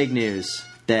other big news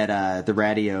that the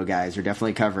radio guys are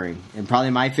definitely covering, and probably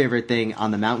my favorite thing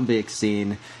on the mountain bike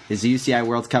scene, is the UCI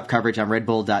World Cup coverage on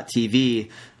RedBull.TV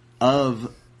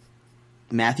of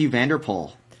Mathieu van der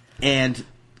Poel. And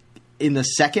in the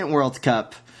second World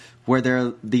Cup, where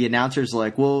the announcers are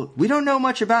like, well, we don't know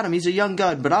much about him. He's a young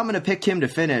gun, but I'm going to pick him to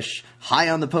finish high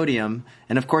on the podium.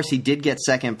 And, of course, he did get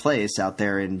second place out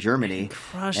there in Germany.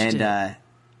 Crushed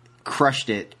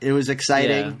it. It was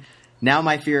exciting. Yeah. Now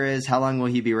my fear is, how long will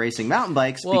he be racing mountain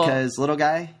bikes? Well, because little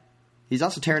guy, he's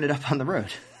also tearing it up on the road.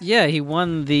 Yeah, he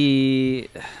won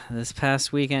this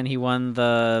past weekend,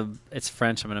 it's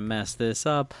French, I'm going to mess this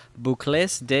up,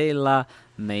 Boucles de la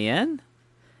Mayenne?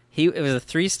 It was a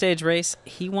 3-stage race.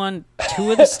 He won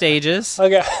 2 of the stages.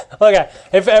 Okay.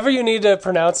 If ever you need to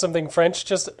pronounce something French,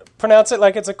 just pronounce it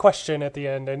like it's a question at the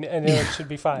end, and it should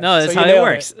be fine. No, that's how it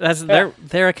works.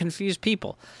 They're a confused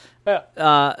people. Yeah.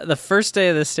 The first day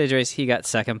of the stage race, he got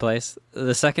second place.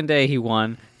 The second day, he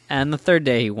won, and the third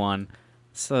day, he won.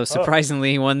 So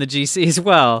surprisingly, he won the GC as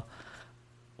well.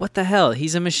 What the hell?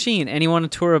 He's a machine, and he won a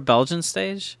Tour of Belgium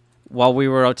stage while we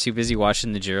were out too busy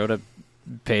watching the Giro to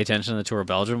pay attention to the Tour of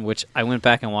Belgium, which I went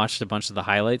back and watched a bunch of the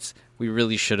highlights. We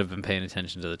really should have been paying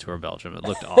attention to the Tour of Belgium. It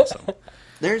looked awesome.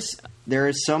 There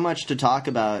is so much to talk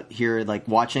about here, like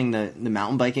watching the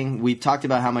mountain biking. We've talked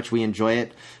about how much we enjoy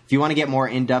it. If you want to get more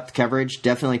in-depth coverage,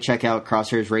 definitely check out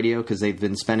Crosshairs Radio, because they've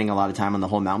been spending a lot of time on the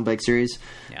whole mountain bike series.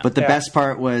 Yeah. But the best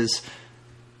part was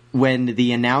when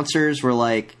the announcers were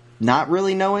like not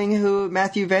really knowing who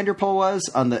Mathieu van der Poel was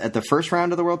at the first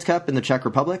round of the World Cup in the Czech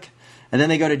Republic. And then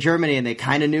they go to Germany, and they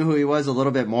kind of knew who he was a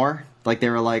little bit more. Like, they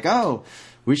were like, oh,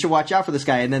 we should watch out for this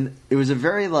guy. And then it was a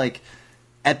very,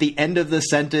 at the end of the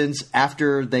sentence,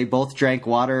 after they both drank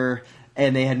water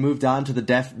and they had moved on to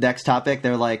the next topic,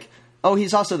 they're like, oh,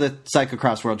 he's also the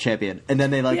cyclocross world champion. And then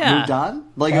they, moved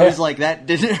on. It was like that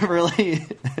didn't really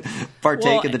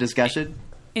partake in the discussion.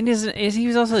 And he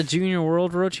was also a junior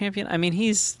world champion. I mean,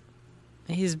 he's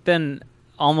been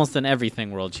almost an everything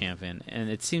world champion, and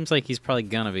it seems like he's probably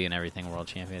gonna be an everything world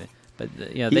champion. But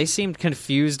they seemed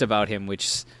confused about him,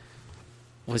 which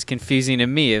was confusing to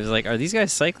me. It was like, are these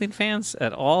guys cycling fans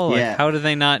at all? Yeah. Like, how do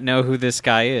they not know who this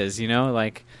guy is?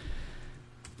 And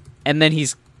then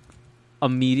he's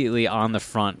immediately on the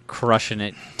front, crushing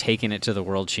it, taking it to the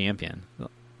world champion.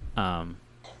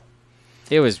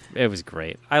 It was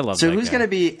great. I love. So that who's guy. gonna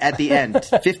be at the end,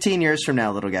 15 years from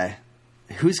now, little guy?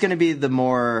 Who's gonna be the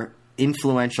more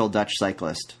influential Dutch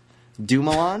cyclist?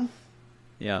 Dumoulin,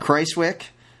 Kruijswijk,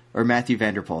 or Mathieu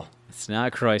van der Poel? It's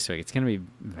not Kruijswijk. It's going to be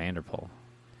van der Poel.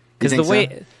 Because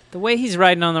the way he's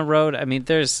riding on the road, I mean,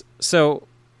 that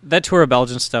Tour of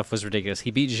Belgium stuff was ridiculous.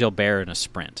 He beat Gilbert in a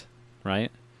sprint,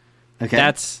 right? Okay,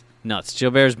 that's nuts.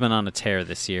 Gilbert's been on a tear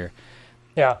this year.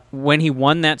 Yeah. When he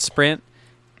won that sprint,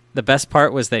 the best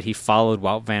part was that he followed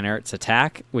Wout van Aert's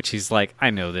attack, which he's like,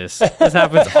 I know this. This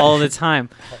happens all the time.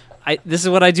 This is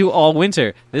what I do all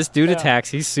winter. This dude attacks.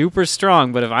 He's super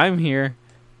strong, but if I'm here,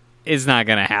 it's not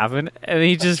going to happen. And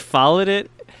he just followed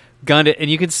it, gunned it. And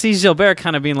you could see Gilbert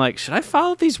kind of being like, should I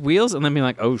follow these wheels? And then being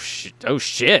like, oh,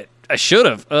 shit. I should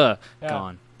have.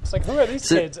 Gone. It's like, who are these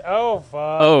kids? Oh,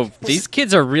 fuck. Oh, these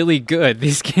kids are really good.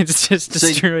 These kids just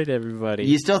destroyed everybody.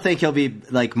 You still think he'll be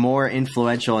more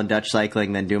influential in Dutch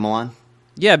cycling than Dumoulin?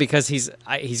 Yeah, because he's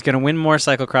going to win more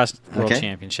cyclocross world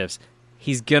championships.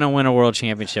 He's going to win a world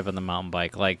championship on the mountain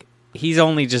bike. He's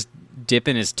only just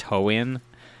dipping his toe in.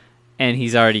 and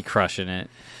he's already crushing it.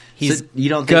 He's so you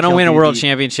don't gonna win a world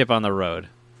championship on the road.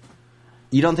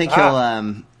 You don't think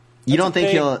he'll? You don't think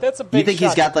he'll? You think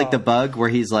he's got like the bug where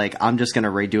he's like, I'm just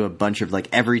gonna redo a bunch of like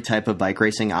every type of bike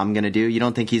racing I'm gonna do. You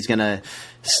don't think he's gonna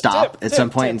stop at some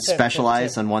point and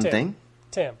specialize on one thing?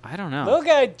 Tim, I don't know. Little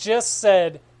guy just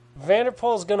said Van der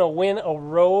Poel's gonna win a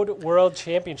road world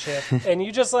championship, and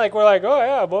you just like we're like, oh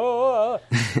yeah, blah, blah.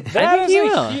 That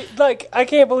is like I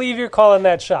can't believe you're calling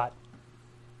that shot.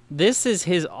 This is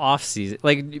his off season.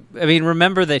 Like, I mean,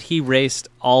 remember that he raced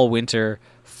all winter,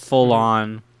 full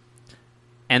on,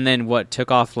 and then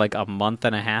took off like a month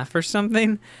and a half or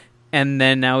something, and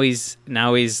then now he's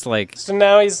like. So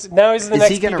now he's the next. Is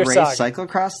he going to race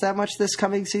cyclocross that much this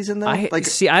coming season though? I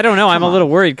don't know. I'm a little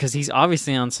worried because he's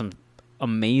obviously on some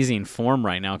amazing form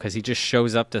right now because he just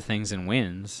shows up to things and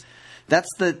wins.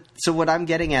 So what I'm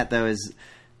getting at though is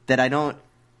that I don't.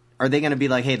 Are they going to be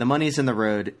like, hey, the money's in the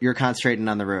road, you're concentrating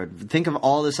on the road? Think of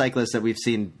all the cyclists that we've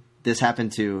seen this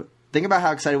happen to. Think about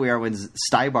how excited we are when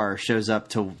Stybar shows up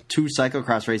to 2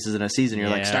 cyclocross races in a season. You're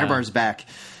like, Stybar's back.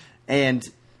 And,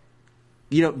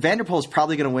 Van der Poel's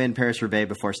probably going to win Paris-Roubaix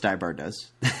before Stybar does.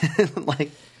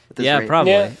 Rate.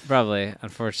 Probably,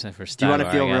 unfortunately for Stybar. Do you want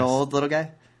to feel real old, little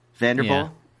guy? Van der Poel,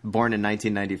 born in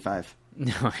 1995.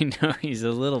 No, I know. He's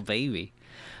a little baby.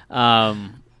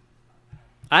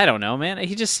 I don't know, man.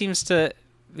 He just seems to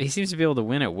be able to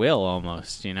win at will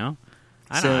almost, I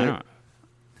don't know.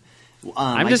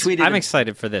 I'm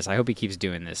excited for this. I hope he keeps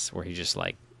doing this where he just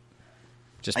I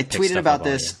tweeted about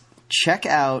this. Check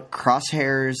out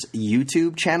Crosshair's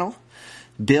YouTube channel.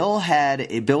 Bill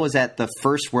was at the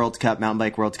first World Cup, Mountain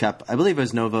Bike World Cup. I believe it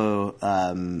was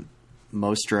Novo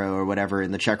Mostro or whatever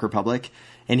in the Czech Republic.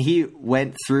 And he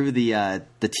went through the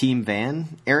team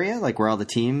van area, like where all the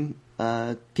team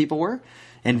people were.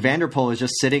 And Van der Poel was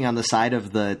just sitting on the side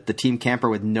of the team camper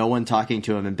with no one talking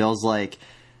to him. And Bill's like,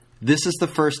 this is the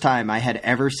first time I had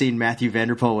ever seen Mathieu van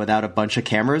der Poel without a bunch of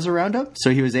cameras around him.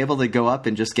 So he was able to go up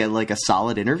and just get like a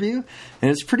solid interview. And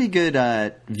it's pretty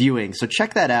good viewing. So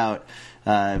check that out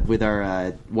with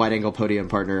our wide-angle podium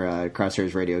partner,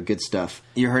 Crosshairs Radio. Good stuff.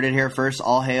 You heard it here first.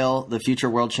 All hail the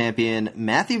future world champion,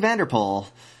 Mathieu van der Poel,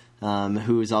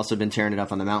 who's also been tearing it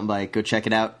up on the mountain bike. Go check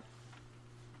it out.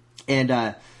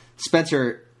 And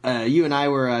Spencer, you and I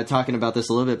were talking about this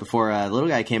a little bit before Little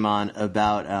Guy came on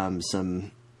about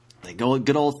some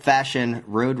good old-fashioned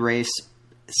road race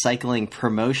cycling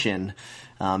promotion.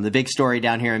 The big story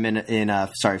down here in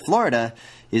Florida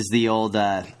is the old,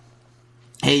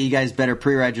 hey, you guys better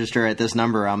pre-register at this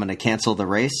number. I'm going to cancel the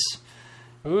race.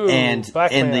 Ooh,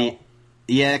 blackmail.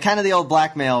 Kind of the old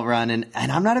blackmail run, and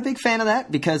I'm not a big fan of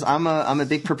that because I'm a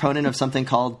big proponent of something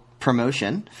called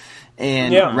promotion,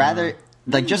 and rather.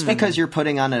 Just because you're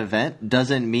putting on an event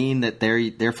doesn't mean that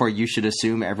therefore you should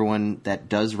assume everyone that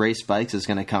does race bikes is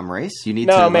going to come race. You need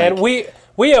to. No, man.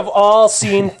 We have all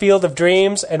seen Field of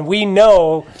Dreams, and we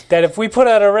know that if we put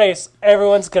on a race,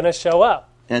 everyone's going to show up.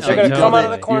 That's They're right. going to come out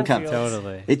of the cornfields.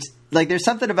 Totally. It's like there's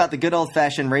something about the good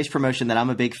old-fashioned race promotion that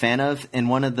I'm a big fan of, and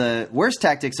one of the worst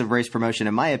tactics of race promotion,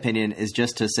 in my opinion, is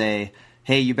just to say,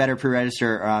 hey, you better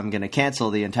pre-register or I'm going to cancel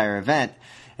the entire event.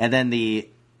 And then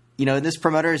this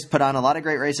promoter has put on a lot of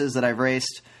great races that I've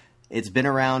raced. It's been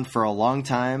around for a long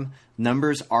time.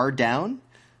 Numbers are down,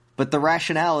 but the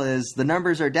rationale is the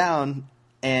numbers are down,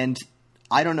 and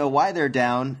I don't know why they're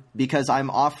down because I'm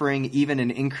offering even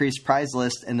an increased prize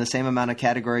list in the same amount of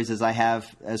categories as I have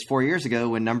as 4 years ago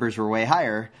when numbers were way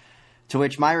higher, to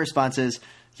which my response is,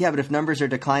 yeah, but if numbers are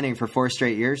declining for 4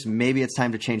 straight years, maybe it's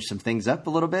time to change some things up a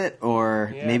little bit,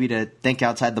 or maybe to think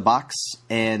outside the box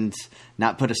and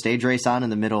not put a stage race on in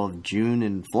the middle of June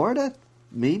in Florida.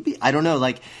 Maybe. I don't know.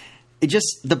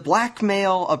 The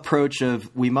blackmail approach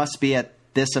of we must be at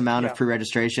this amount of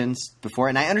pre-registrations before.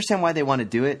 And I understand why they want to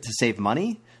do it to save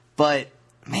money, but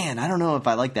man, I don't know if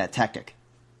I like that tactic.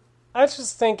 I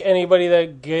just think anybody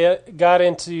that got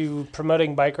into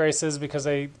promoting bike races because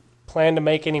they plan to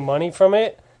make any money from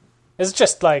it is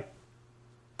just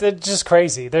they're just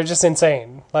crazy. They're just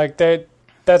insane.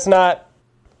 That's not.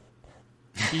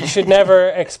 You should never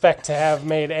expect to have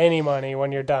made any money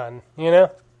when you're done. Oh,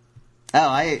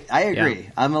 I agree.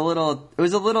 Yeah. It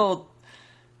was a little.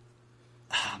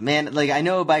 Man, I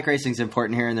know bike racing is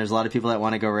important here, and there's a lot of people that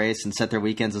want to go race and set their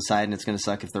weekends aside, and it's going to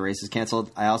suck if the race is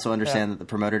canceled. I also understand that the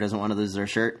promoter doesn't want to lose their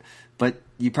shirt, but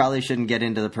you probably shouldn't get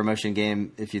into the promotion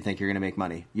game if you think you're going to make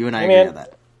money. You and I agree on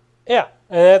that. Yeah,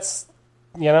 and that's,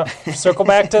 circle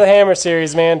back to the Hammer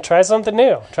series, man. Try something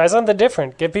new. Try something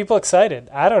different. Get people excited.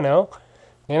 I don't know.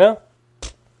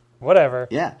 Whatever.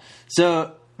 Yeah.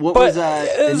 So what was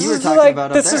and you were talking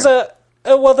about this up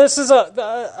there. This is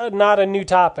a not a new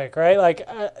topic, right?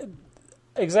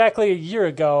 exactly a year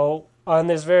ago on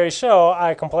this very show,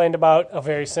 I complained about a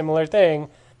very similar thing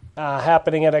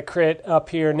happening at a crit up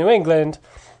here in New England,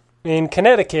 in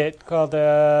Connecticut, called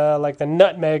like the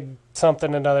Nutmeg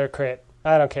something another crit.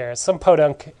 I don't care. It's some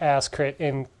podunk ass crit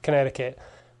in Connecticut.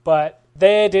 But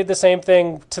they did the same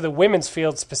thing to the women's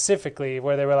field specifically,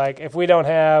 where they were like, if we don't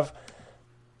have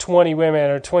 20 women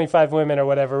or 25 women or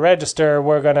whatever register,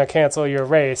 we're going to cancel your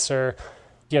race. Or,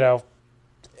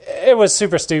 it was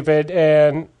super stupid,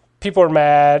 and people were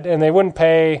mad, and they wouldn't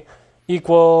pay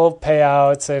equal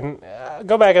payouts. And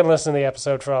go back and listen to the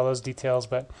episode for all those details.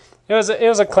 But it was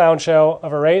a clown show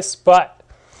of a race. But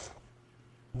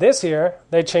this year,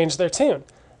 they changed their tune.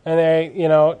 And they,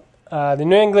 the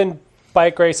New England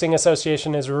Bike Racing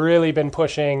Association has really been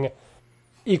pushing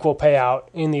equal payout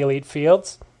in the elite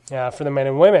fields for the men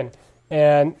and women.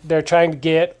 And they're trying to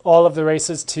get all of the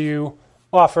races to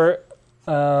offer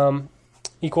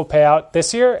equal payout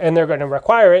this year, and they're going to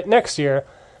require it next year,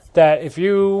 that if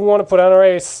you want to put on a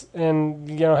race and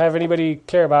have anybody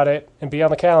care about it and be on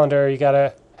the calendar, you got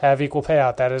to have equal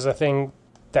payout. That is a thing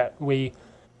that we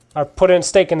are putting a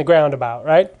stake in the ground about,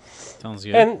 right? Sounds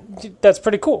good. And that's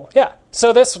pretty cool, yeah.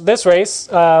 So this race,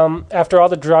 after all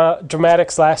the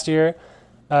dramatics last year,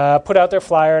 put out their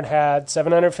flyer and had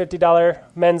 $750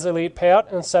 men's elite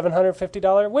payout and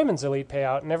 $750 women's elite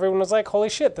payout. And everyone was like, holy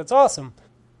shit, that's awesome.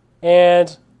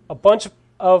 And a bunch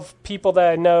of people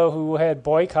that I know who had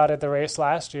boycotted the race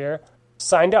last year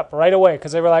signed up right away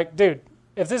because they were like, dude,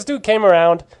 if this dude came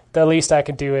around, the least I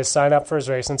could do is sign up for his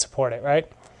race and support it, right?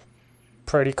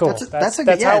 Pretty cool. That's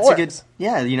how it works.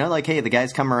 Hey, the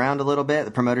guys come around a little bit.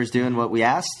 The promoter's doing what we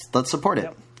asked. Let's support it.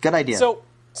 Yep. Good idea.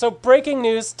 So breaking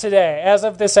news today, as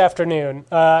of this afternoon,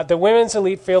 the women's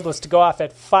elite field was to go off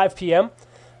at 5 p.m.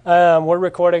 We're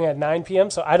recording at 9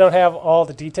 p.m., so I don't have all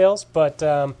the details. But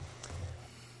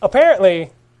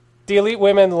apparently, the elite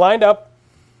women lined up.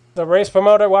 The race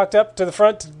promoter walked up to the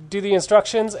front to do the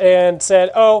instructions and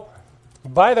said, oh,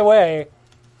 by the way,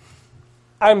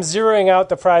 I'm zeroing out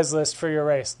the prize list for your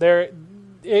race.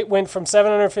 It went from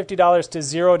 $750 to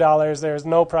 $0. There's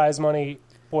no prize money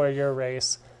for your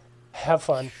race. Have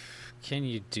fun. Can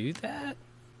you do that?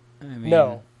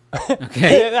 No.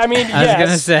 Okay. I was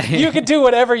gonna say you can do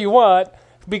whatever you want,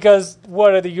 because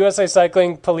what are the USA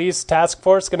Cycling Police Task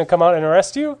Force going to come out and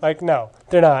arrest you? Like, no,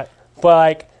 they're not.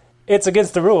 But it's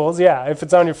against the rules. Yeah, if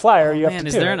it's on your flyer, you have to do it.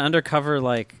 Is there an undercover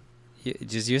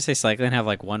does USA Cycling have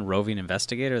one roving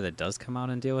investigator that does come out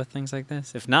and deal with things like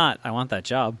this? If not, I want that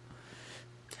job.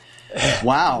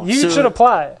 Wow. You should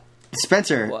apply.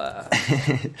 Spencer,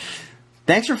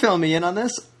 thanks for filling me in on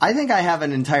this. I think I have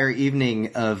an entire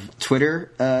evening of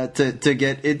Twitter to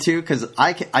get into, because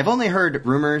I've only heard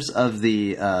rumors of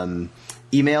the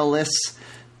email lists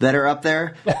that are up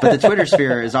there, but the Twitter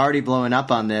sphere is already blowing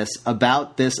up on this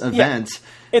about this event.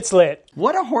 Yeah, it's lit.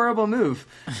 What a horrible move.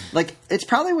 It's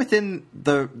probably within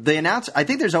the announce. I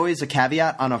think there's always a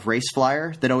caveat on a race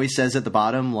flyer that always says at the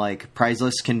bottom, prize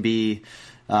lists can be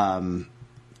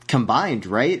combined,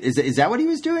 right? Is that what he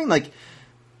was doing?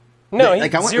 No, he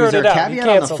zeroed it out. He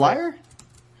canceled on the flyer?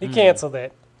 He canceled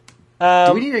it.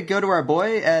 Do we need to go to our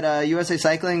boy at USA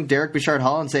Cycling, Derek Bouchard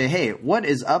Hall, and say, hey, what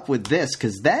is up with this?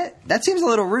 Because that seems a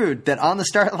little rude that on the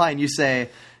start line you say,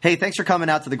 hey, thanks for coming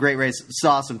out to the great race. It's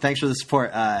awesome. Thanks for the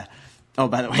support. By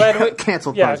the way,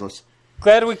 canceled prize list.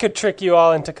 Glad we could trick you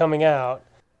all into coming out.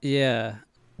 Yeah.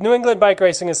 New England Bike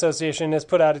Racing Association has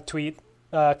put out a tweet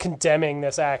condemning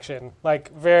this action,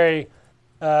 very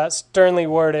sternly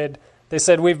worded. They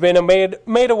said, we've been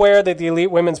made aware that the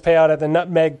elite women's payout at the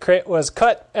Nutmeg Crit was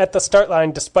cut at the start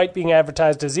line despite being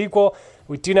advertised as equal.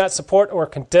 We do not support or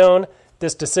condone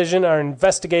this decision, are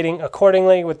investigating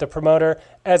accordingly with the promoter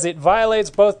as it violates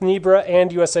both NIBRA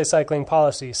and USA Cycling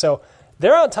policy. So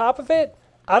they're on top of it.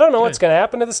 I don't know what's going to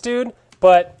happen to this dude,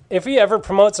 but if he ever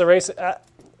promotes a race,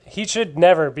 he should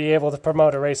never be able to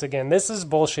promote a race again. This is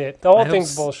bullshit. The whole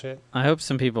thing's bullshit. I hope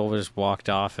some people just walked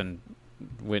off and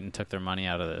went and took their money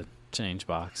out of the change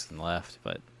box and left,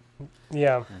 but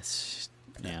that's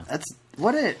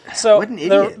what an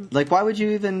idiot. Why would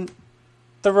you even?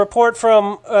 The report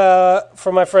from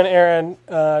my friend Erin,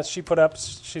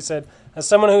 she said, as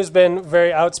someone who's been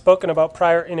very outspoken about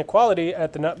prior inequality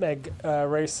at the Nutmeg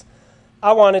race,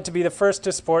 I wanted to be the first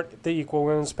to support the equal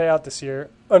women's payout this year.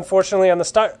 Unfortunately, on the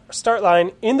start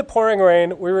line in the pouring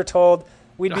rain, we were told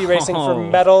we'd be racing for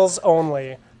medals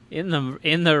only. In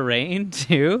the rain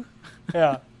too?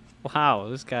 Yeah. Wow,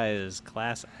 this guy is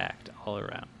class act all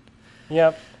around.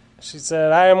 Yep. She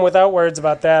said, I am without words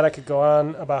about that. I could go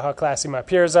on about how classy my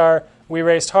peers are. We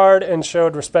raced hard and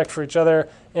showed respect for each other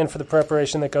and for the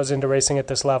preparation that goes into racing at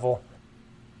this level.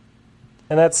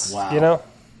 And that's,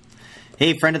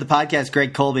 Hey, friend of the podcast,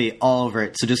 Greg Colby, all over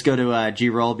it. So just go to G.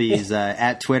 Rolby's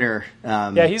at Twitter.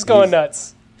 He's going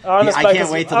nuts. I can't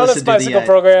wait to listen to the Bicycle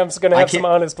Program's going to have some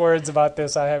honest words about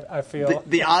this. I feel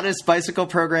the Honest Bicycle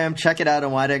Program. Check it out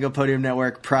on Wide Angle Podium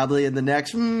Network. Probably in the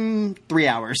next 3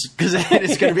 hours because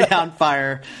it's going to be on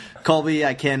fire. Colby,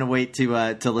 I can't wait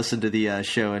to listen to the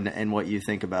show and what you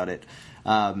think about it.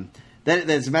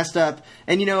 That's messed up.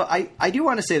 And I do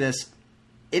want to say this: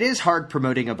 it is hard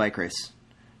promoting a bike race.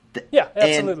 Yeah,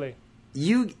 absolutely.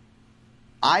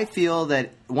 I feel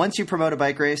that once you promote a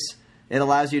bike race, it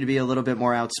allows you to be a little bit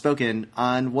more outspoken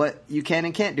on what you can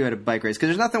and can't do at a bike race. Because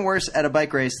there's nothing worse at a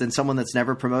bike race than someone that's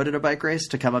never promoted a bike race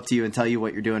to come up to you and tell you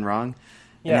what you're doing wrong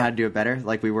and how to do it better,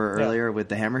 like we were earlier with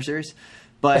the Hammer Series.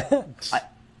 But,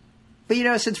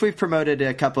 since we've promoted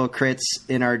a couple of crits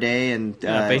in our day and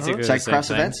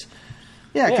cyclocross events,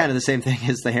 kind of the same thing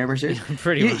as the Hammer Series.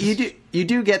 Pretty much. You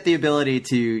do get the ability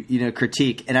to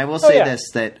critique. And I will say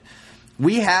this, that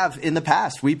we have in the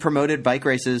past, we promoted bike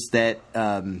races that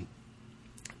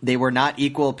they were not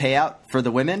equal payout for the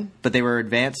women, but they were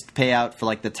advanced payout for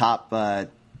like the top, the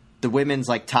women's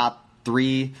like top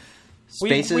 3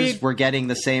 spaces were getting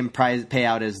the same prize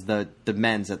payout as the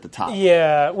men's at the top.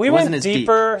 Yeah, we went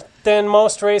deeper than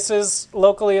most races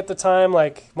locally at the time.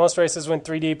 Like most races went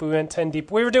 3 deep, we went 10 deep.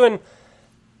 We were doing,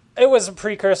 it was a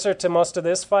precursor to most of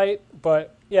this fight,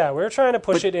 but yeah, we were trying to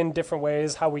push it in different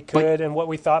ways, how we could and what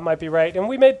we thought might be right. And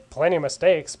we made plenty of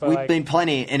mistakes. But we made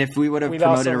plenty, and if we would have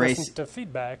promoted a race... listened to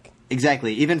feedback.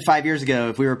 Exactly. Even 5 years ago,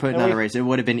 if we were putting on a race, it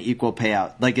would have been equal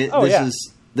payout. Like, this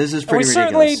is pretty ridiculous. We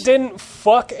certainly didn't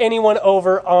fuck anyone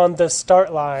over on the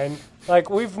start line. Like,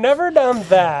 we've never done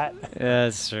that. Yeah,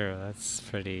 that's true. That's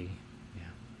pretty... Yeah.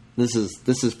 This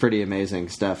is pretty amazing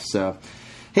stuff, so...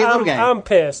 Hey, little guy. I'm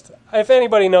pissed. If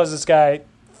anybody knows this guy,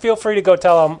 feel free to go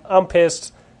tell him I'm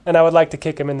pissed. And I would like to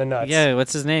kick him in the nuts. Yeah,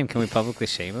 what's his name? Can we publicly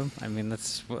shame him? I mean,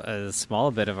 that's a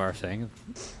small bit of our thing.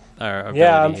 I'm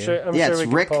sure we can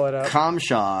Rick pull it up.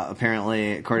 Comshaw,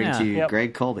 apparently, according to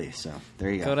Greg Colby. So there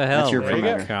you go. Go to hell, that's your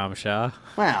Rick Comshaw.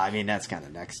 Well, I mean, that's kind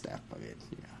of next step. I mean,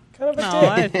 kind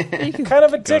of a dick. Kind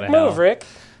of a dick move, Rick.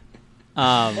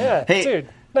 Hey, dude.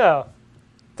 No,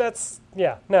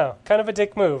 kind of a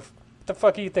dick move. What the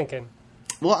fuck are you thinking?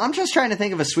 Well, I'm just trying to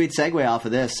think of a sweet segue off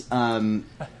of this. Good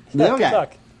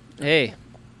luck. Hey.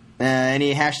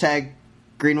 Any hashtag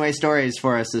Greenway stories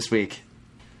for us this week?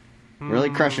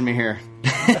 Really crushing me here.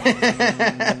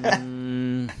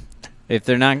 If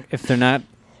they're not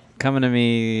coming to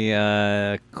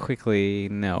me quickly,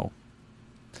 no.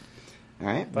 All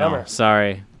right. Bummer.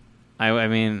 Sorry. I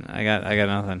mean, I got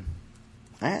nothing.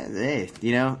 Hey,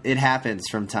 it happens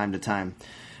from time to time.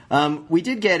 We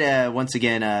did get, once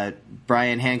again,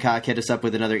 Brian Hancock hit us up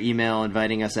with another email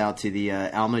inviting us out to the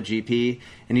Alma GP,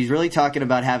 and he's really talking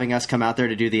about having us come out there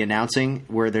to do the announcing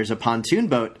where there's a pontoon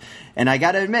boat. And I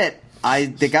got to admit,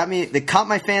 they caught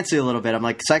my fancy a little bit. I'm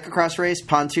like, cyclocross race,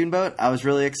 pontoon boat? I was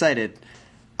really excited.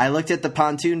 I looked at the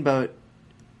pontoon boat.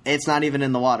 It's not even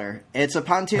in the water. It's a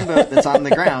pontoon boat that's on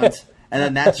the ground, and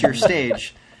then that's your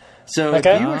stage. So if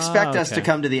you expect us to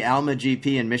come to the Alma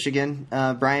GP in Michigan,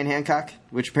 Brian Hancock,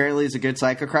 which apparently is a good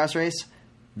cyclocross race,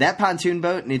 that pontoon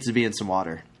boat needs to be in some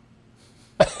water.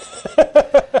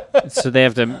 So they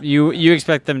have to. You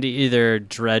expect them to either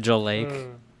dredge a lake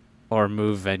or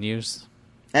move venues?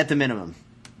 At the minimum.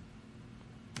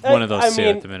 One of those two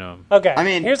at the minimum. Okay. I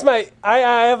mean, here's my. I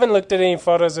haven't looked at any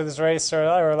photos of this race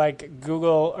or like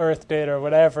Google Earthed it or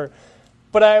whatever,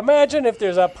 but I imagine if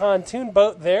there's a pontoon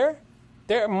boat there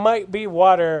might be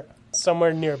water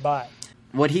somewhere nearby.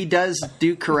 What he does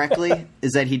do correctly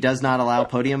is that he does not allow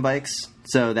podium bikes.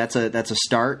 So that's a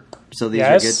start. So these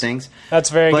are good things. That's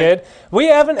very good. We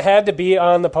haven't had to be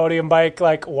on the podium bike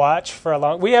watch for a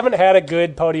long. We haven't had a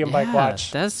good podium bike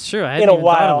watch. That's true. I hadn't even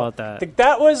thought about that.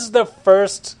 That was the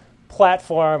first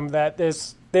platform that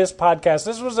this podcast.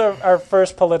 This was our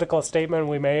first political statement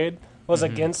we made was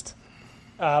against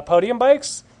podium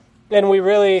bikes. And we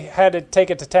really had to take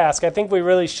it to task. I think we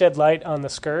really shed light on the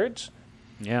scourge.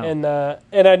 Yeah. And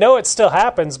I know it still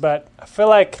happens, but I feel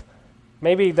like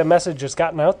maybe the message has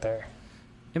gotten out there.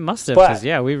 It must have, because,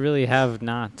 we really have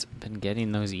not been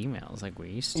getting those emails like we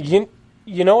used to.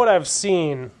 You know what I've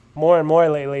seen more and more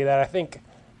lately that I think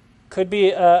could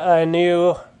be a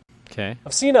new... Okay.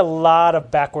 I've seen a lot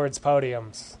of backwards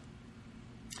podiums.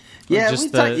 Yeah,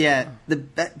 the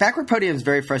backward podium is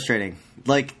very frustrating.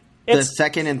 Like... the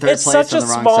second and third place on the wrong sides. It's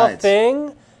such a small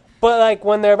thing, but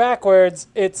when they're backwards,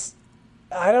 it's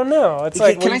I don't know. It's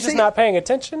like we're just not paying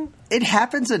attention. It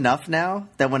happens enough now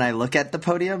that when I look at the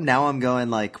podium, now I'm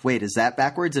going wait, is that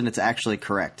backwards? And it's actually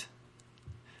correct.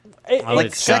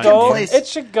 It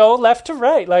should go left to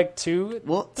right, like 2,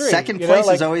 3. Second place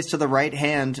is always to the right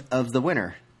hand of the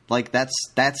winner. Like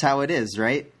that's how it is,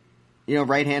 right?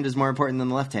 Right hand is more important than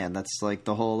the left hand. That's like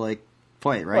the whole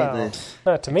point, right? Well,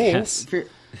 not to me. Yes. If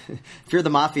you're the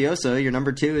mafioso, your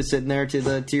number 2 is sitting there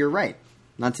to your right,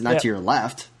 not to your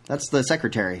left. That's the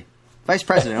secretary, vice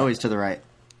president, always to the right.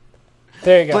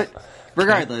 There you go. But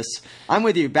regardless, I'm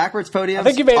with you. Backwards podiums. I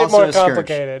think you made it more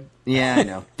complicated. Yeah, I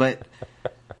know, but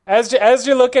as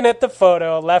you're looking at the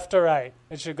photo, left to right,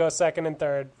 it should go second and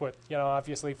third, with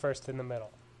obviously first in the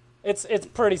middle. It's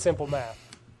pretty simple math.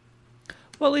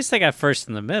 Well, at least they got first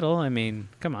in the middle. I mean,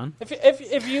 come on.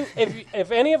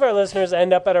 If any of our listeners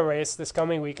end up at a race this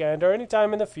coming weekend or any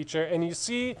time in the future, and you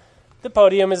see the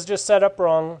podium is just set up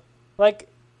wrong,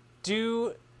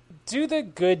 do the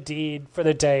good deed for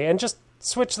the day and just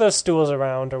switch those stools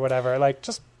around or whatever.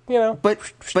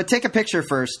 But take a picture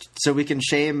first so we can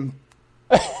shame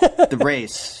the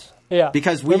race. Yeah,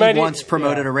 because we once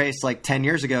promoted a race 10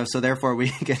 years ago, so therefore we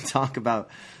can talk about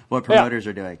what promoters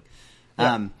are doing.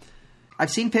 Yeah. I've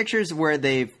seen pictures where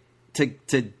to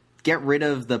get rid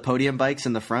of the podium bikes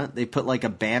in the front, they put a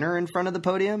banner in front of the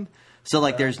podium, so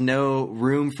there's no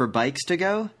room for bikes to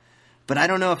go. But I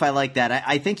don't know if I like that.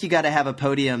 I think you got to have a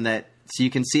podium so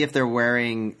you can see if they're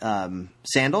wearing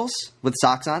sandals with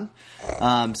socks on,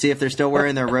 see if they're still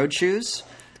wearing their road shoes.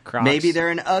 Crocs. Maybe they're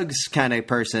an Uggs kind of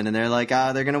person, and they're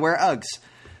they're going to wear Uggs.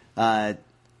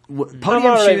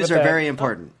 Podium shoes are very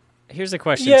important. Here's a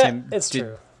question, Tim. It's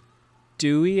true.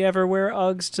 Dewey ever wear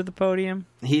Uggs to the podium?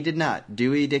 He did not.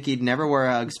 Dewey Dickey never wore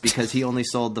Uggs because he only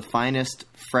sold the finest,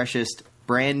 freshest,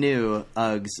 brand new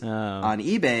Uggs on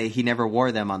eBay. He never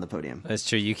wore them on the podium. That's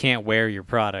true. You can't wear your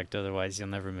product, otherwise you'll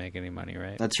never make any money,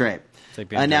 right? That's right. It's like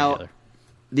being now,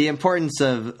 the importance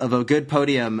of a good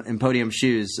podium and podium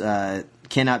shoes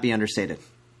cannot be understated.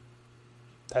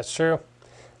 That's true.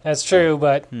 That's true,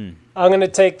 but I'm going to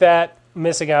take that,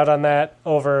 missing out on that,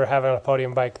 over having a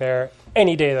podium bike there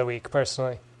any day of the week,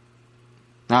 personally.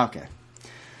 Okay.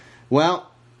 Well,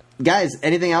 guys,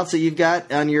 anything else that you've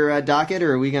got on your docket,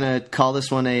 or are we going to call this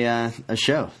one a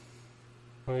show?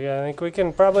 I think we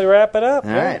can probably wrap it up.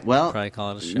 All right. Well, probably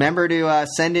call it a show. Remember to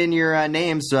send in your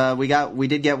names. We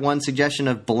did get one suggestion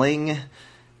of Bling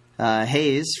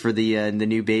Hayes for the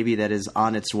new baby that is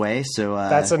on its way. So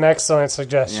that's an excellent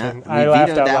suggestion. Yeah, I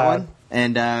laughed out that loud. One.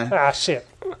 And shit.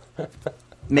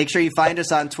 Make sure you find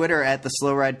us on Twitter at The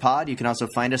Slow Ride Pod. You can also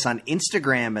find us on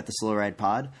Instagram at The Slow Ride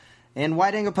Pod. And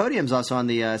Wide Angle Podium's also on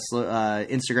the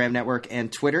Instagram network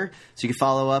and Twitter. So you can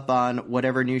follow up on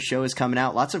whatever new show is coming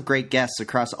out. Lots of great guests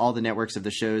across all the networks of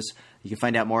the shows. You can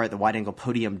find out more at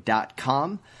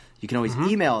thewideanglepodium.com. You can always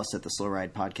email us at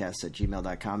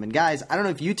theslowridepodcast@gmail.com. And guys, I don't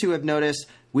know if you two have noticed,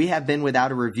 we have been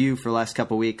without a review for the last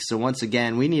couple weeks. So once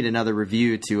again, we need another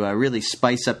review to really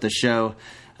spice up the show.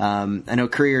 I know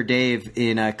Courier Dave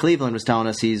in Cleveland was telling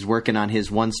us he's working on his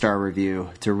 1-star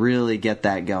review to really get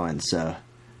that going. So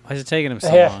why is it taking him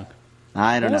so long?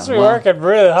 I don't know. He's working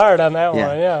really hard on that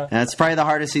one, yeah. That's probably the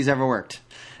hardest he's ever worked.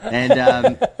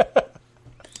 And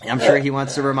I'm sure he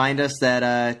wants to remind us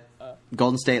that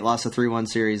Golden State lost a 3-1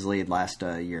 series lead last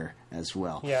year as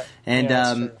well. Yeah.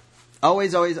 And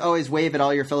always wave at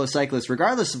all your fellow cyclists,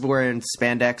 regardless if we're in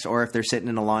spandex or if they're sitting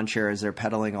in a lawn chair as they're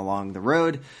pedaling along the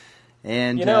road.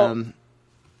 And I'm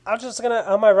just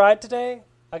on my ride today,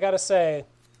 I gotta say,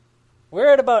 we're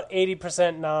at about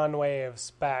 80% non-waves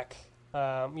back.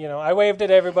 I waved at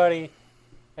everybody.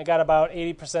 I got about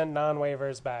 80%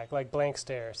 non-wavers back, like blank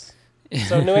stares.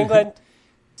 So New England,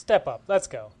 step up. Let's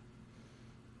go.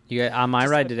 On my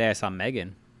ride today, I saw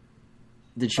Megan.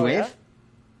 Did she wave? Yeah?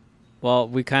 Well,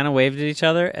 we kind of waved at each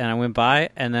other, and I went by,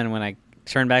 and then when I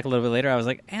turned back a little bit later, I was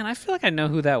like, man, I feel like I know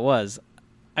who that was.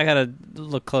 I got to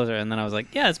look closer, and then I was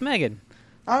like, yeah, it's Megan.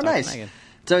 Oh, nice. Megan.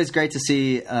 It's always great to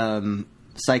see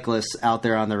cyclists out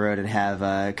there on the road and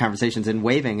have conversations, and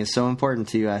waving is so important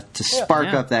to spark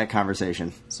up that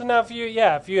conversation. So now if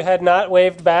you had not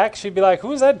waved back, she'd be like,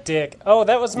 who's that dick? Oh,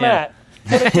 that was Matt.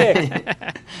 What a dick.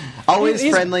 Always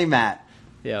friendly Matt.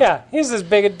 Yeah, he's as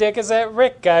big a dick as that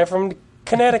Rick guy from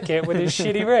Connecticut with his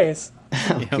shitty race.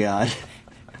 Oh, God.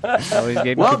 Always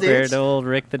getting compared to old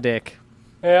Rick the Dick.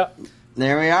 Yeah.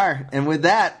 There we are. And with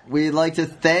that, we'd like to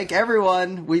thank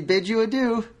everyone. We bid you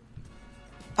adieu.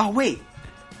 Oh, wait.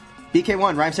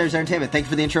 BK1, Rhymesayers Entertainment. Thank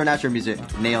you for the intro and outro music.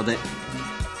 Nailed it.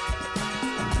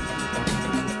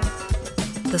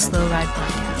 The Slow Ride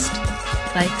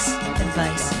Podcast. Bikes,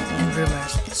 advice, and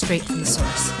rumors straight from the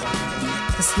source.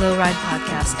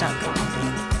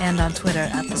 TheSlowRidePodcast.com and on Twitter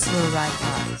at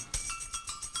TheSlowRidePod.